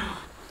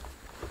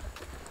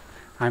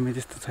हामी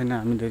त्यस्तो छैन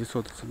हामी धेरै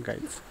सोध्छौँ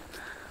गाइज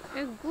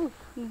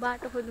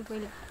बाटो खोज्नु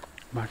पहिला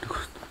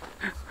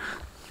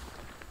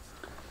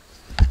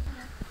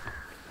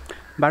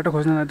बाटो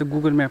खोज्नलाई त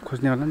गुगल म्याप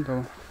खोज्ने होला नि त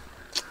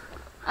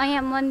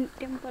यहाँ मन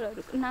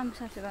टेम्पलहरूको नाम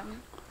सर्च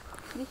गर्नु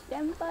दिस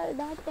टेम्पल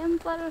द्याट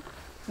टेम्पल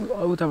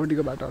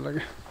उतापट्टिको बाटो होला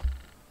क्या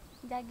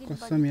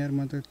कसम यार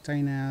म त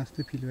चाइना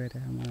जस्तै फिल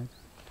भइरहेको मलाई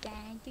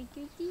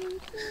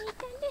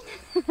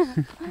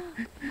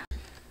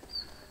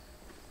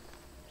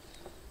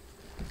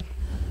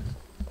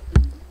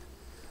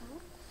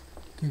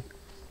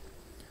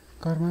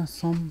कर्मा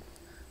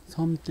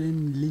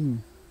समतेनलिङ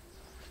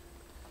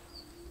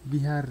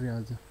बिहार रे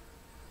अझ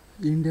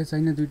इन्डिया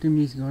चाइना दुइटै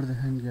मिक्स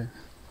गर्दैछन् क्या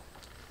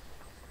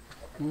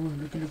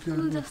लुकी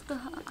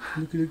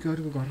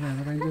अरूको घरमा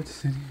हेर्न पाइन्छ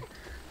त्यसरी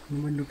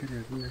मैले लुकेर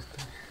हेर्नु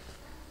जस्तो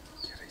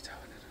के रहेछ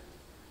भनेर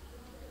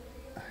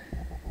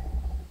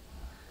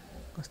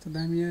कस्तो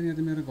दामी यार यहाँ त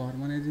मेरो घर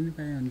बनाइदिनु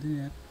पाएँ हुन्थ्यो नि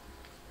यार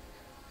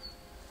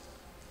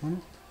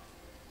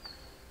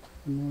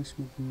नो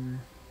स्मोकिङ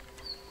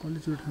कसले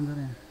चुट खान्छ र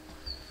यहाँ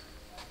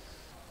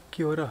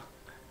के हो र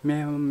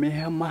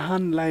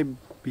महानलाई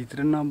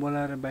भित्र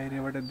नबोलाएर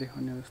बाहिरबाट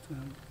देखाउने जस्तो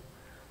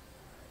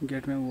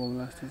गेटमै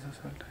बोल्ला जस्तो छ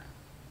सल्ट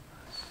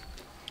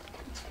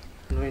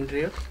नो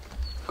इन्ट्री हो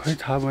खै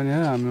थाहा भने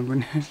हाम्रो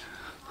पनि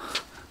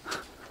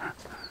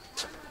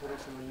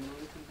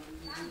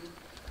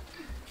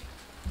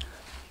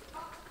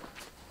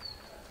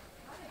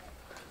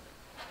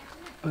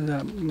अझ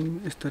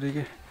यस्तो रे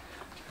के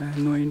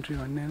नो इन्ट्री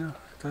भन्ने होइन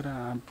तर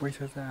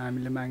पैसा चाहिँ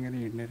हामीले मागेर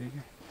हिँड्ने रे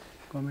के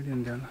कमेडी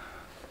हुन्थ्यो होला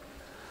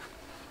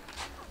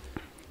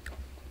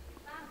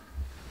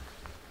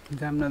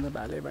जाम्न त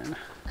भाले भएन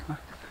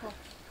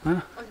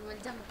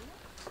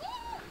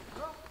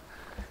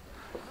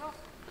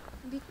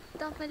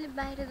तपाईँले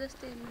बाहिर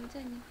जस्तो हेर्नुहुन्छ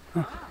नि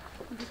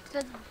भित्र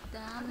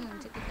दामी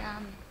हुन्छ कि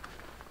दामी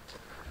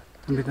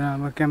भित्र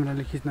अब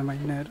क्यामेराले खिच्न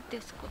पाइँदैन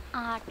त्यसको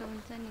आँटो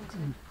हुन्छ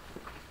नि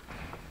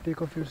टेक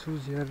अफ युर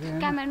सुज हेर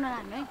क्यामेरा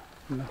नराख्नु है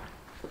ल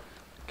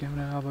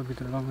क्यामेरा अब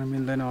भित्र लगाउन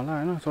मिल्दैन होला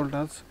होइन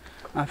सोल्टाज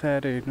आफै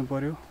आएर हेर्नु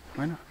पऱ्यो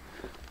होइन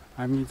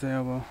हामी चाहिँ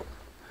अब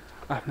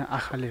आफ्नो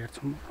आँखाले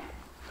हेर्छौँ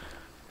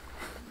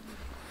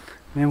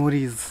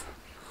मेमोरिज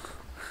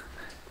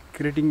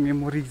क्रिएटिङ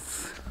मेमोरिज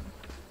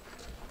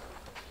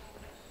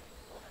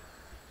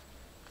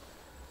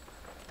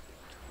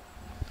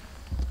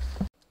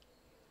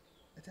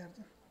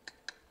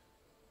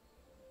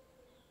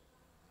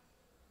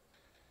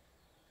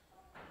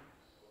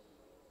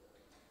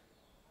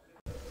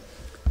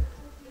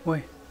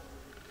ओए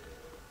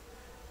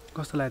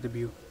कस्तो लाग्यो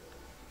भ्यू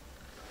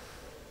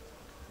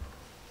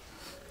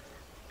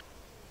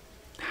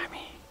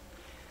दामी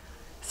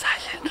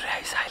साइलेन्ट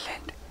रे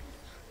साइलेन्ट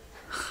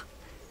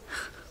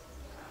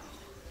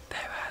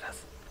त्यही भएर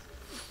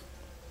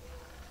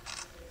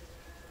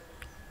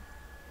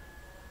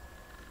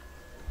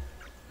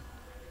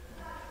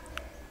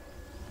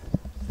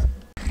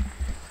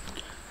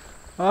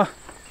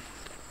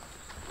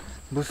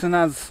भुसन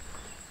आज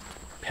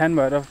फ्यान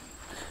भएर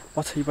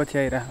पछि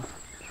आइरह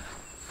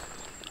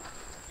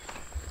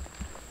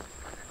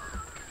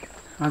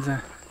आज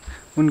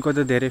उनको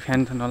त धेरै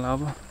फ्यान छन् होला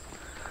अब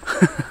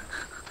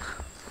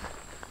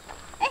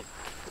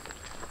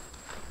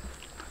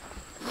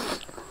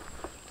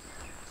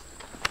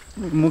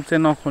मुख चाहिँ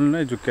नखोल्नु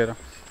है झुकेर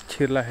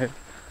छिर्ला हेर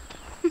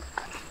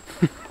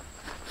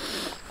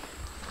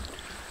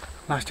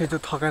लास्टै त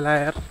थकाइला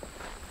यार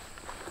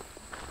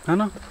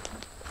होइन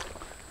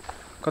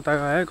कता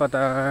गयो कता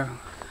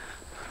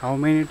how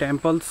many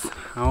temples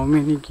how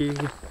many के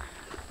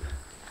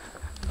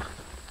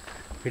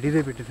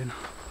भेटिँदैन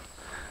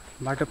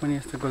बाटो पनि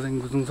यस्तो गजङ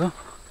गुजुङ छ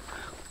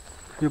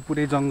यो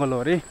पुरै जङ्गल हो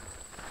अरे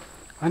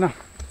होइन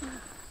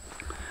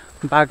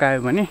बाघ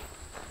आयो भने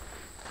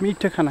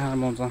मिठो खाना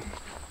खान पाउँछ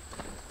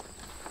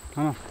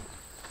होइन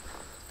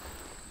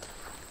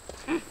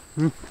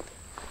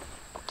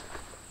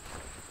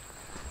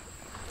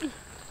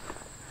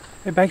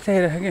ए बाइक चाहिँ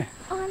आइरहेको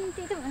क्या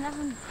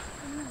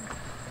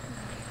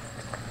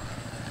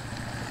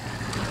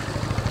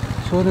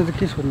सोध्नु त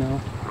के सोध्ने हो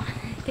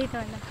त्यही त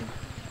भन्दा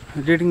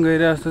डेटिङ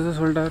गइरहेको जस्तो छ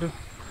सोल्टाहरू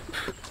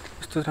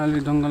यस्तो खालको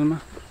जङ्गलमा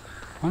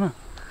होइन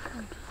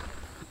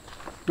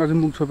अझ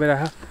मुख छोपेर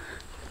आएको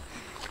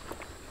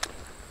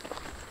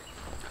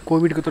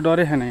कोभिडको त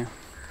डरै छैन यहाँ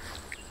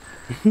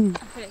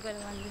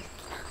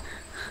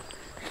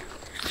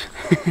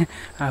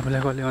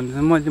आफूलाई कसले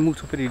भन्दैछ मैले मुख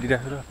छोपेर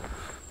हिँडिरहेको र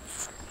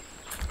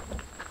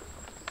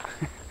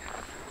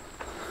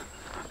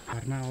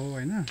घरमा हो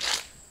होइन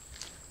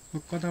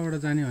कताबाट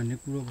जाने भन्ने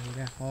कुरो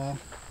भइरहेको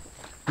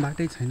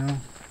बाटै छैन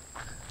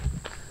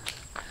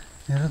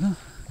हेर त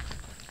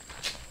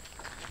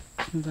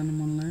जानु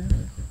मन लाग्यो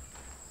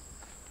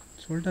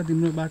सोल्टा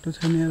तिम्रो बाटो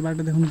छैन यार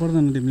बाटो देखाउनु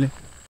पर्दैन तिमीले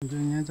जो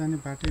यहाँ जाने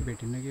बाटै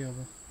भेटिन कि अब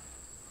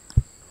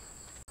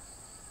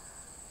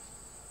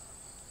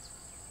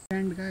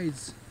and guys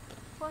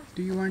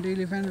do you want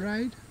elephant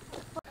ride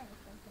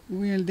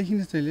ऊ यहाँ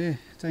देखिन्छ तैँले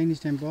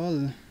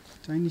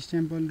चाइनिज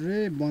टेम्पल रे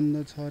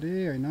बन्द छ रे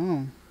होइन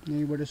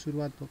यहीँबाट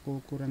सुरुवात भएको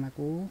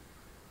कोरोनाको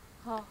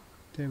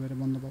त्यही भएर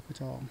बन्द भएको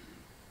छ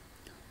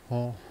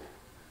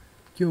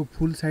के हो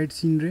फुल साइड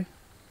सिन रे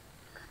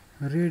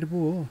रेड पो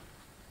हो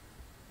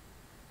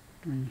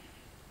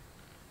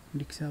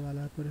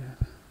रिक्सावाला पुरै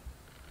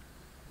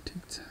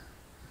ठिक छ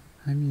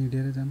हामी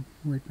हिँडेर जाऊँ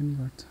वेट पनि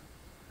गर्छ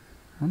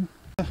होइन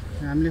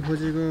हामीले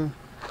खोजेको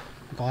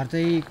घर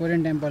चाहिँ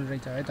कोरियन टेम्पल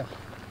रहेछ है त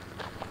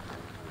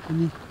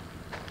अनि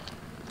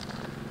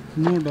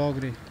नो डग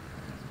रे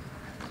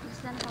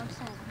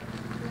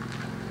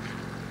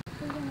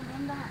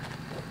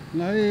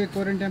ल है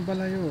कोरियन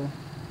टेम्पल आयो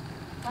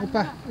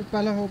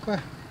उपा ल उपा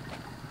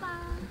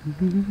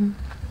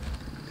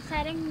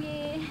सारङ्गे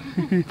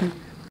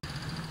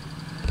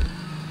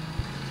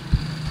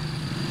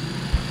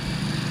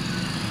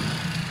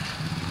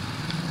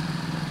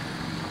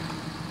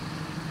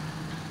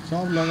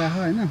सब लगाएको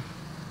होइन है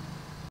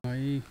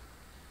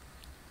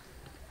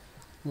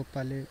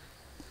ओप्पाले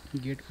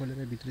गेट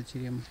खोलेर भित्र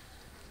छिर्यौँ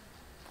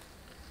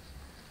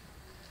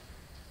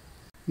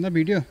ल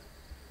भिडियो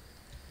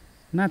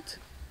नाच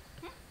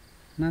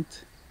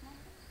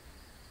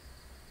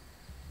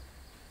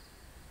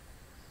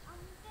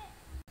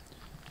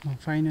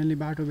फाइनली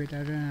बाटो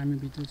भेटाएर हामी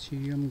भित्र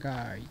छिर्यौँ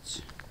guys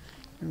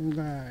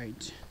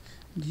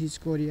this is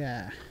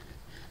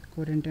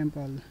Korean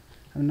temple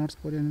अब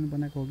नर्थ कोरियनले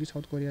बनाएको हो कि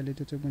साउथ कोरियाले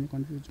त्यो चाहिँ पनि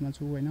कन्फ्युजमा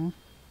छु होइन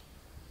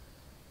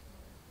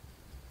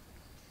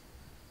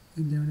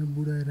इन्डियाबाट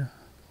बुढाएर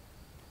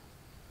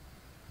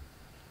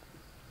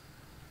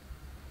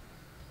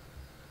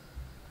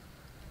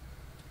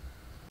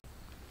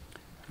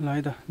ल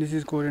है त दिस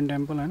इज कोरियन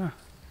टेम्पल होइन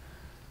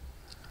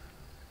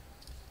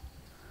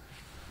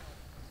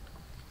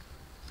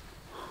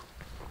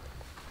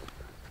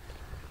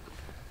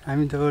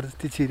हामी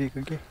जबरजस्ती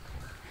छिरेको के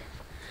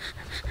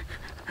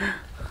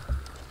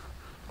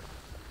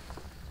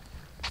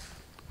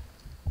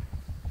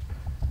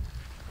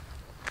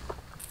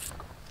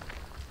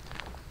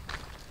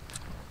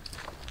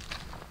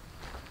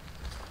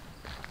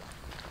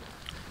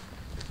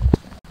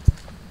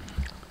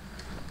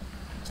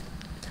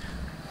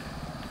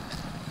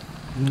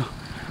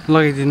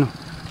लगाइदिनु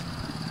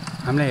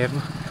हामीलाई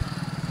हेर्नु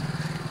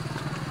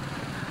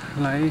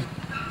ल है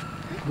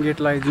गेट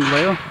लगाइदिनु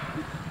भयो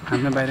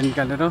हामीलाई बाहिर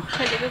निकालेर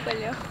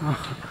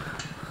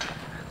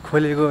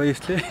खोलेको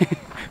यसले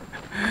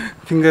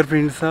फिङ्गर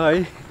प्रिन्ट छ है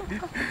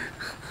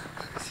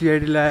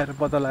सिआइडी लगाएर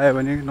पत्ता लगायो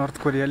भने नर्थ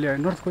कोरियाले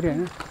होइन नर्थ कोरिया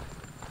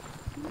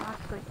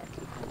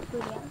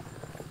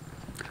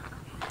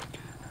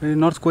होइन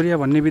नर्थ कोरिया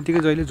भन्ने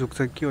बित्तिकै जहिले झुक्छ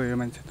के हो यो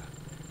मान्छे त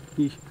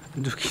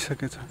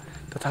झुकिसकेछ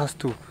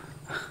तथास्तु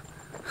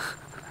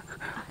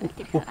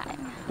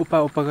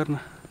उपा गर्न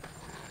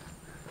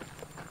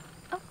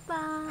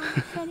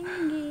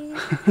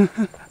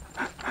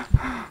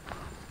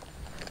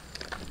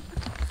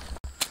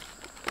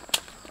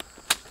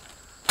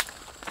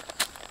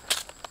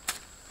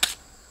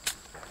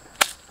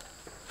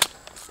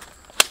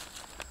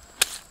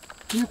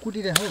किन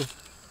कुटिरहेको हौ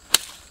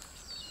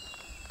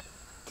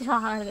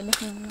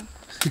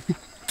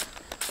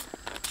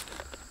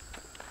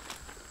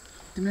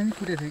तिमीलाई नि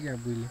कुटेको थियो क्या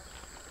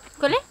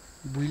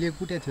भुइँले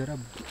कुटेको थियो र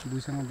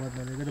भुइँसँग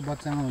बदला लिएको त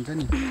बच्चामा हुन्छ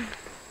नि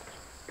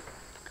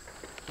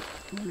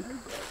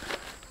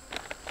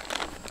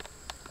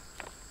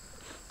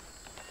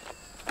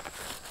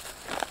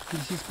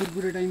this is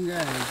Kurkure time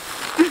guys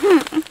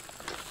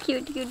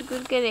cute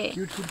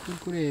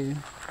Kurkure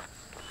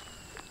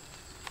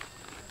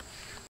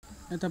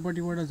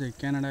यतापट्टिबाट चाहिँ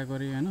क्यानाडा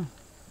गरे होइन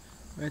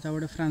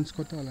यताबाट फ्रान्स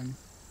कता होला नि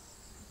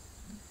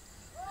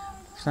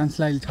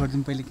फ्रान्सलाई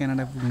छोडिदिउँ पहिले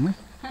क्यानाडा पुगौँ है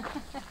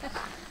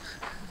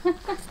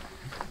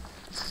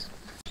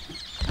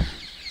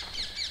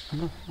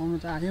आउनु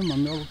त आयो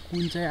भन्दा अब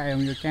कुन चाहिँ आयो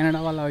यो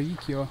क्यानाडावाला हो कि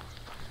के हो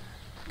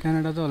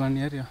क्यानाडा त होला नि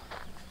यार यो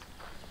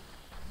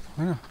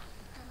होइन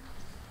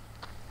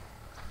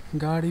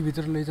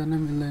गाडीभित्र लैजान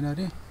मिल्दैन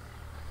अरे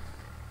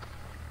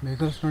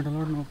vehicles not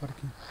allowed no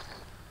parking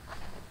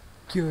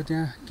के हो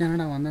त्यहाँ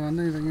क्यानाडा भन्दा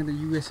भन्दै यहाँ त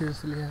युएसए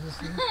जस्तो लेखेको छ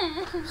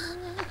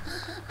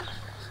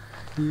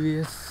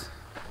युएस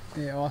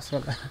ए हस्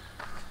होला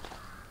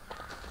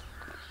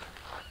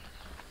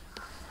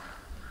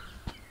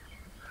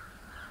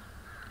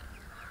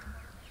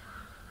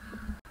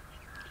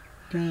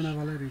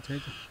क्यानाडावाला रहेछ है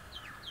त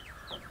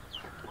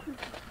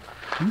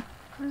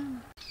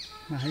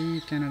भाइ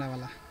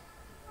क्यानाडावाला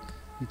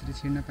भित्र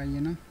छिर्न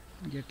पाइएन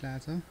गेट लगाएको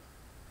छ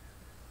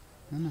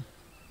होइन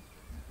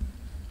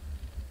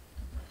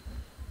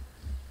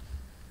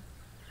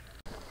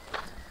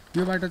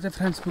यो बाटो चाहिँ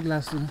फ्रान्स पुग्ला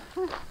जस्तो छ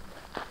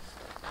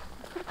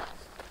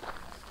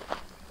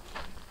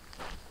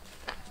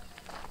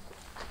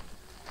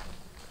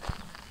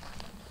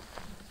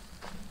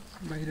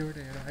बाहिरबाट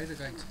हेर है त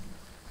गाइस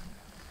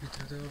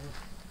भित्र त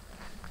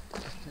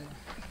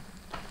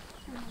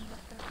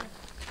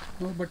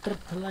अब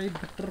butterfly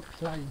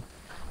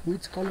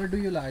which color do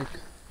you like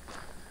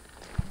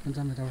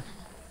जाम यताबाट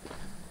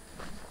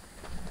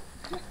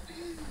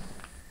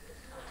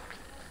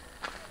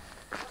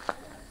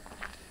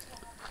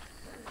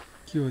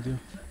के हो त्यो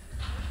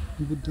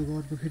बुद्धको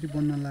अर्को फेरि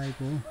बन्न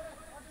लागेको हो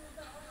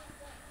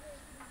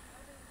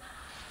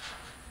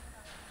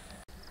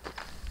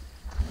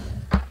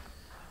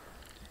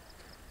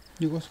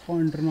यो कसको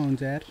अन्डरमा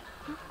हुन्छ यार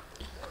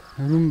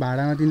रुम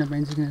भाडामा दिन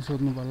पाइन्छ किन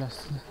सोध्नु पर्ला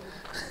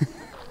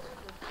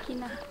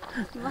किन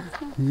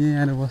यहीँ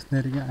आएर बस्ने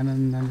अरे कि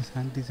आनन्द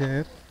शान्ति छ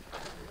यार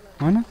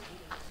होइन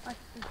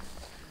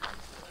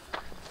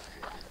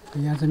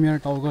यहाँ चाहिँ मेरो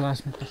टाउको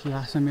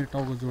लास्टमा मेरो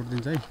टाउको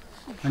जोडिदिन्छ है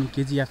अनि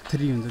केजिएफ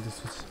 3 हुन्छ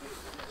त्यसपछि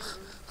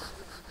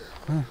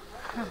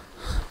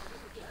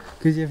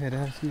केजिएफ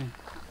हेरेर सुन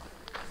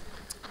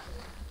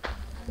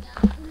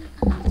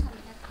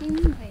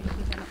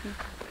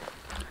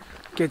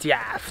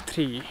केजिएफ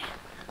 3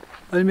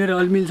 अहिले मेरो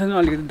अलि मिल्छ नि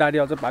अलिकति दाडी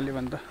अझ पाल्यो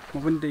भने त म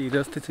पनि त हिरो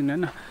जस्तै छु नि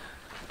होइन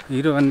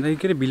हिरो भन्दा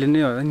के अरे भिलेन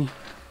नै हो नि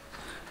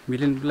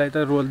भिलेनलाई त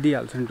रोल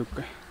दिइहाल्छ नि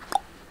टुक्कै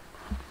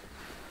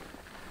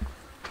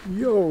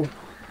यो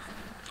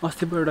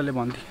अस्ति पो एउटाले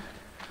भन्थे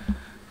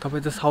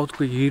तपाईँ त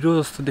साउथको हिरो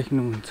जस्तो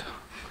देख्नुहुन्छ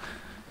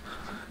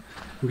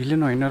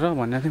भिलेन होइन र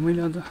भनेको थिएँ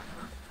मैले अझ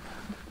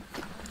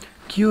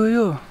के हो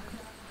यो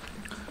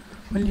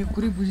मैले यो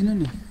कुरै बुझिनँ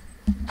नि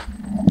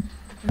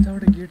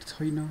यताबाट गेट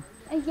छैन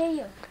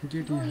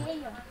गेट यहाँ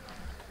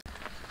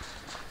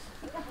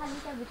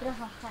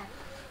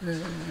ए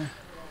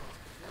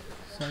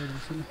साइड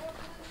छु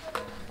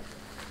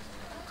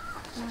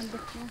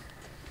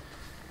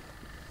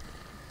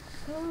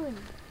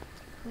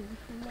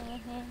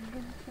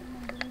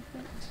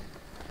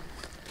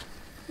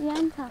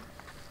यहाँ छ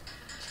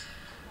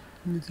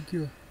यो चाहिँ के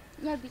हो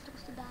यहाँ भित्र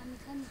कस्तो दामी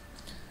छ नि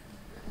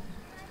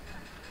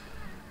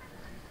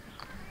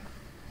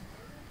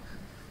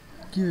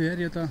के हो यार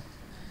यो त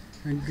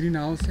green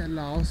house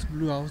yellow house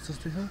blue house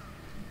जस्तै छ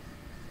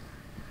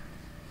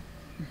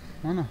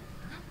होइन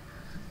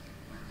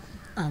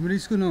हाम्रो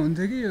स्कुलमा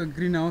हुन्थ्यो कि यो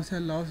green house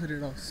yellow house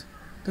red house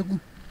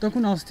त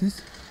कुन हाउस थिइस्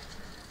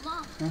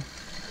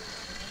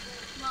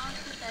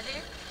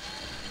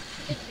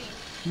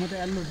म त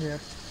येल्लो थिएँ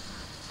यार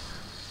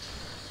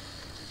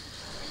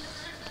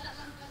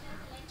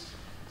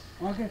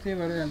ओके त्यही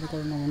भएर यहाँ चाहिँ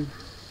कोरोना भन्नु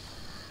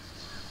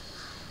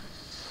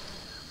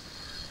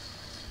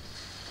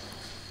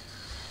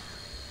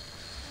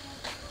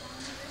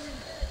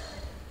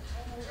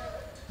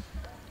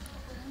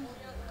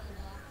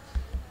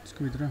यसको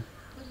भित्र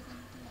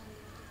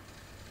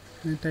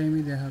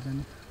टाइमै देखाएको छैन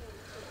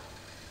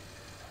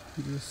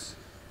जुस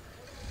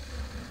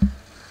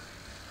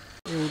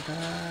एउटा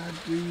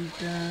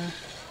दुईटा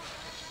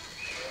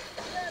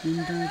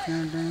तिनवटा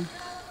चारवटा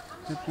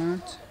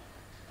 5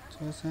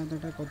 6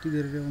 7वटा कति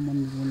धेरै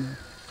मन्दिर बन्यो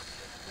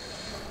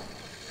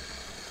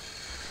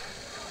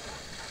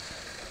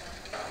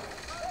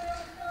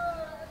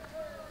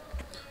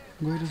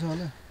गएर छ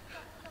होला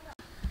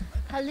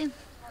खाल्दिम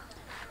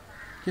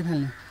के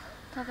फाल्ने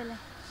तपाईलाई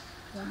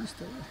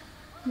यस्तो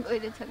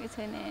गएर छ कि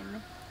छैन हेर्नु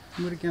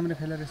मेरो क्यामेरा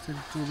फेला यस्तो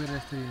चोबेर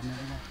यस्तो हेर्ने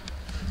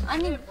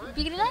अनि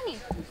बिग्रिला नि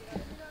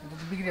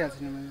बिग्रिहाल्छ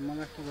नि मैले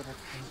मजाक त गरेर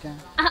त्यहाँ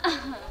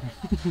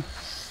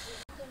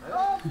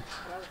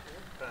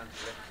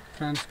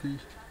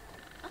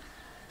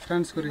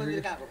फ्रान्सको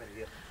रहेछ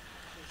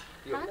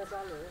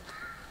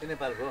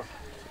नेपालको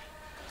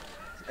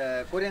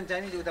कोरियन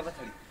चाइनिज उता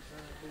पछाडि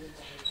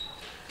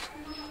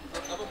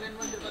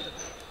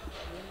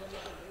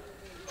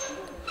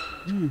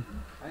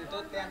अनि त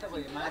त्यहाँ त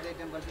भयो महादेव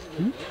टेम्पल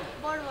पनि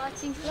बर्ड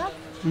वाचिङ क्लब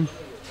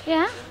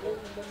यहाँ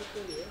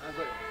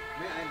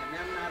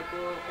म्यानमारको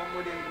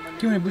कम्बोडियनको मन्दिर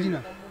के भने बुझिन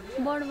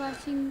बर्ड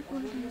वाचिङ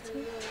क्लब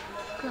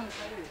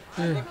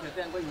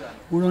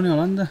उडाउने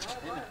होला नि त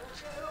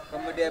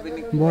कम्बोडिया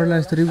पनि बर्डलाई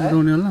यसरी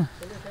उडाउने होला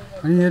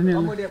अनि हेर्ने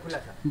होला कम्बोडिया खुला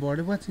छ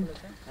बर्डै पछि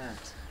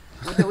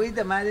उता उही त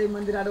महादेव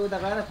मन्दिर आएर उता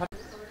गएर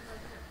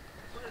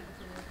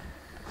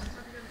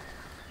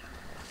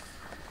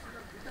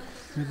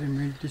यो चाहिँ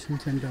मेडिटेसन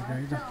सेन्टर हो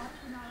है त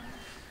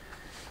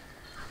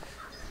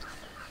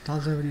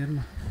तालचा पनि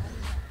हेर्नु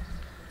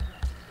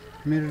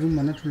मेरो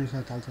रुमभन्दा ठुलो छ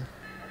तालचा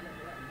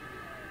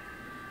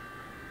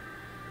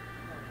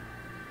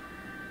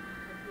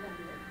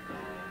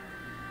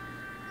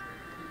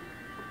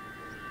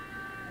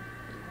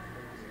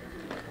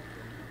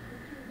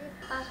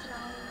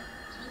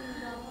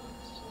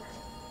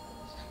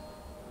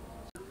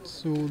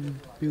So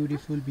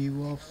beautiful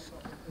view of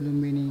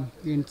Lumbini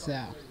India.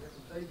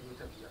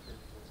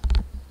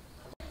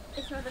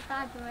 यसमा त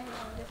ताजमहल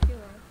जस्तै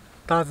हो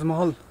Taj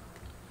Mahal.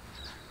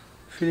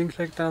 Feelings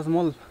like Taj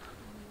Mahal.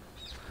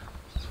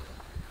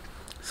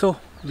 So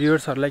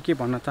viewers-हरुलाई के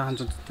भन्न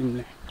चाहन्छौ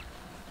तिमीले?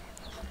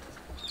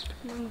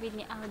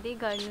 लुम्बिनी आउँदै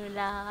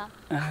गर्नुला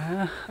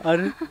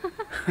अरु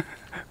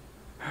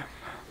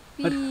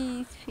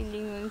पिस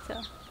फिलिङ हुन्छ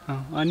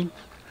अनि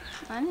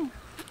हैन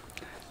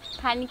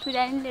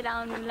खानेकुरा नि लिएर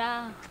आउनुला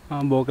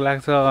भोक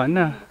लाग्छ हैन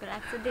भोक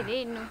लाग्छ धेरै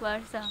हिँड्नु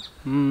पर्छ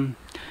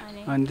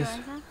अनि त्यस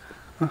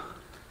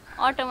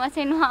अटोमा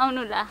चाहिँ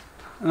नआउनुला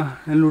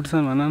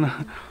लुट्छन् भन न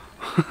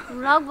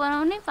भ्लग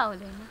बनाउनै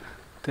पाउँदैन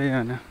त्यही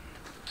हैन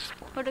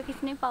फोटो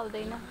खिच्नै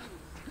पाउँदैन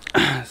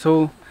so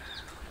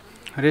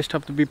rest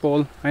of the people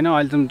हैन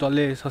अहिले चाहिँ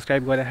जसले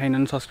सब्स्क्राइब गरे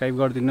छैनन् सब्स्क्राइब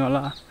गरिदिनु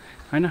होला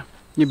हैन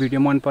यो भिडियो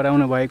मन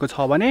पराउनु भएको छ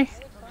भने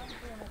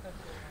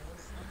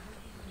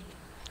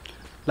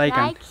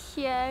like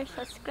share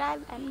subscribe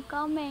and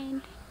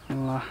comment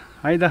ल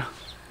है त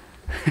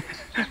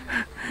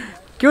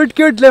क्युट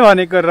क्युटले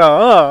भनेको र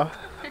हो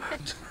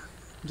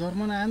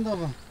जर्मन आयो नि त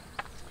अब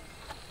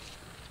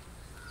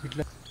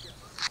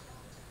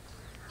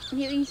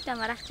यो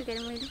इन्स्टामा राख्छु के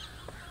मैले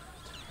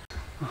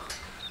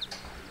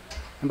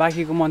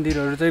बाँकीको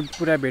मन्दिरहरू चाहिँ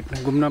पुरा भेट्न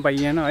घुम्न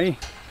पाइएन है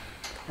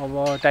अब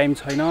टाइम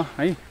छैन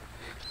है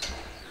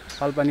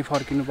पाल्पानी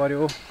फर्किनु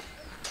पर्यो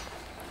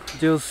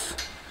जोस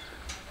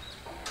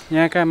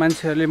यहाँका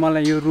मान्छेहरूले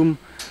मलाई यो रुम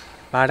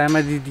भाडामा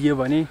दिदियो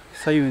भने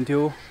सही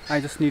हुन्थ्यो I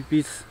just need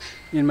piece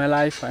in my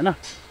life हैन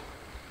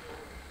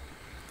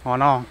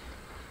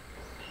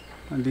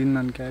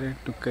दिन्नन् क्यारे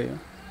टुक्कै हो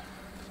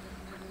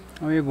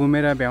अब यो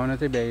घुमेर भ्याउन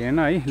चाहिँ भ्याइएन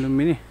है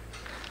लुम्बिनी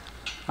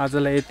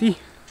आजलाई यति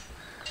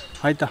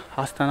है त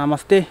हस्त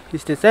नमस्ते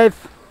स्टे सेफ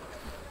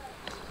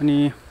अनि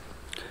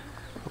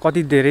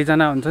कति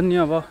धेरैजना हुन्छन् नि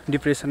अब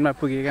डिप्रेसनमा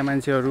पुगेका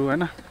मान्छेहरू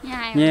हैन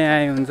यहाँ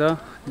आए हुन्छ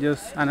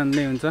जोस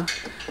आनन्दै हुन्छ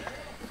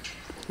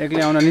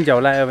एक्लै आउन नि झ्याउ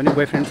लाग्यो भने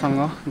बोयफ्रेन्डसँग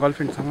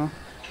गर्लफ्रेन्डसँग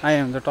आए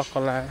हुन्छ टक्क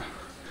लाग्यो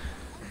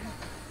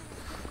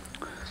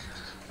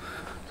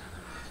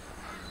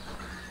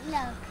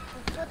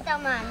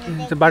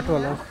बाटो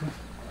होला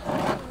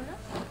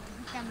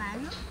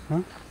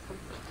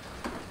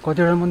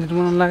कतिवटा मन्दिर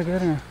बनाउनु लागेको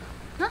अरे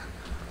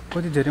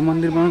कति धेरै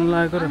मन्दिर बनाउनु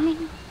लागेको र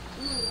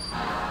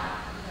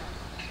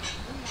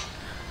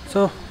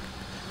so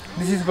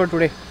this is for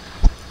today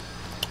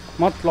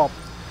मतलब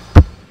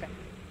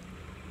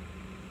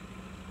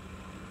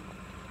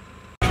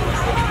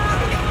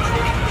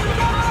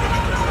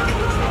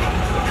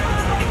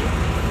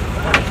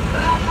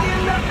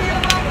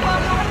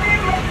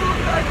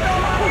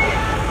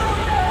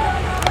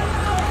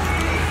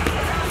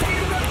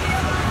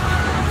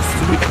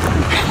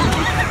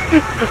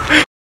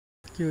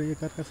के हो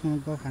एकअर्कासँग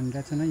गफ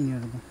हान्दा छैन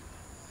यिनीहरू त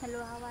हेलो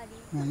हाउ आर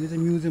यु यो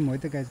चाहिँ म्युजियम हो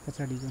त गाइज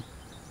पछाडिको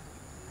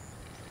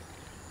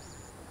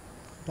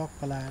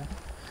टक्क लगाएर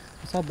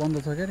सब बन्द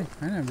छ क्या अरे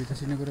होइन भित्र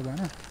छिर्ने कुरो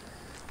भएन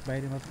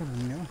बाहिर मात्र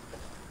घुम्ने हो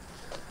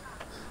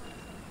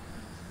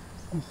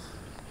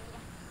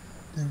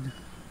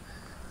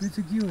यो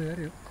चाहिँ के हो यार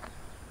यो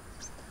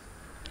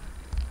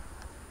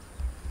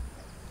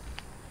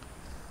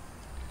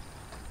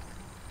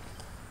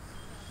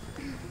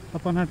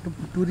अपना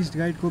टूरिस्ट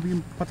गाइड को भी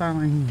पता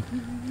नहीं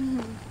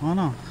है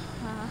ना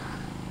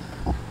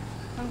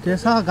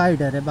कैसा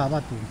गाइड है रे बाबा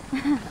तू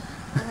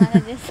हमारा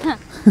जैसा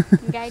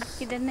गाइड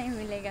किधर नहीं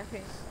मिलेगा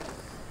फिर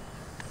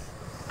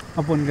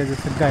अपन का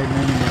जैसा गाइड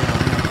नहीं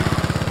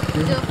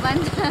मिलेगा जो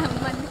बंद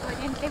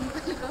कोरियन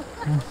टेम्पल को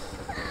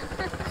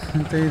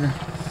त्यही त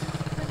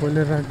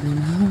खोलेर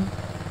राख्दिनु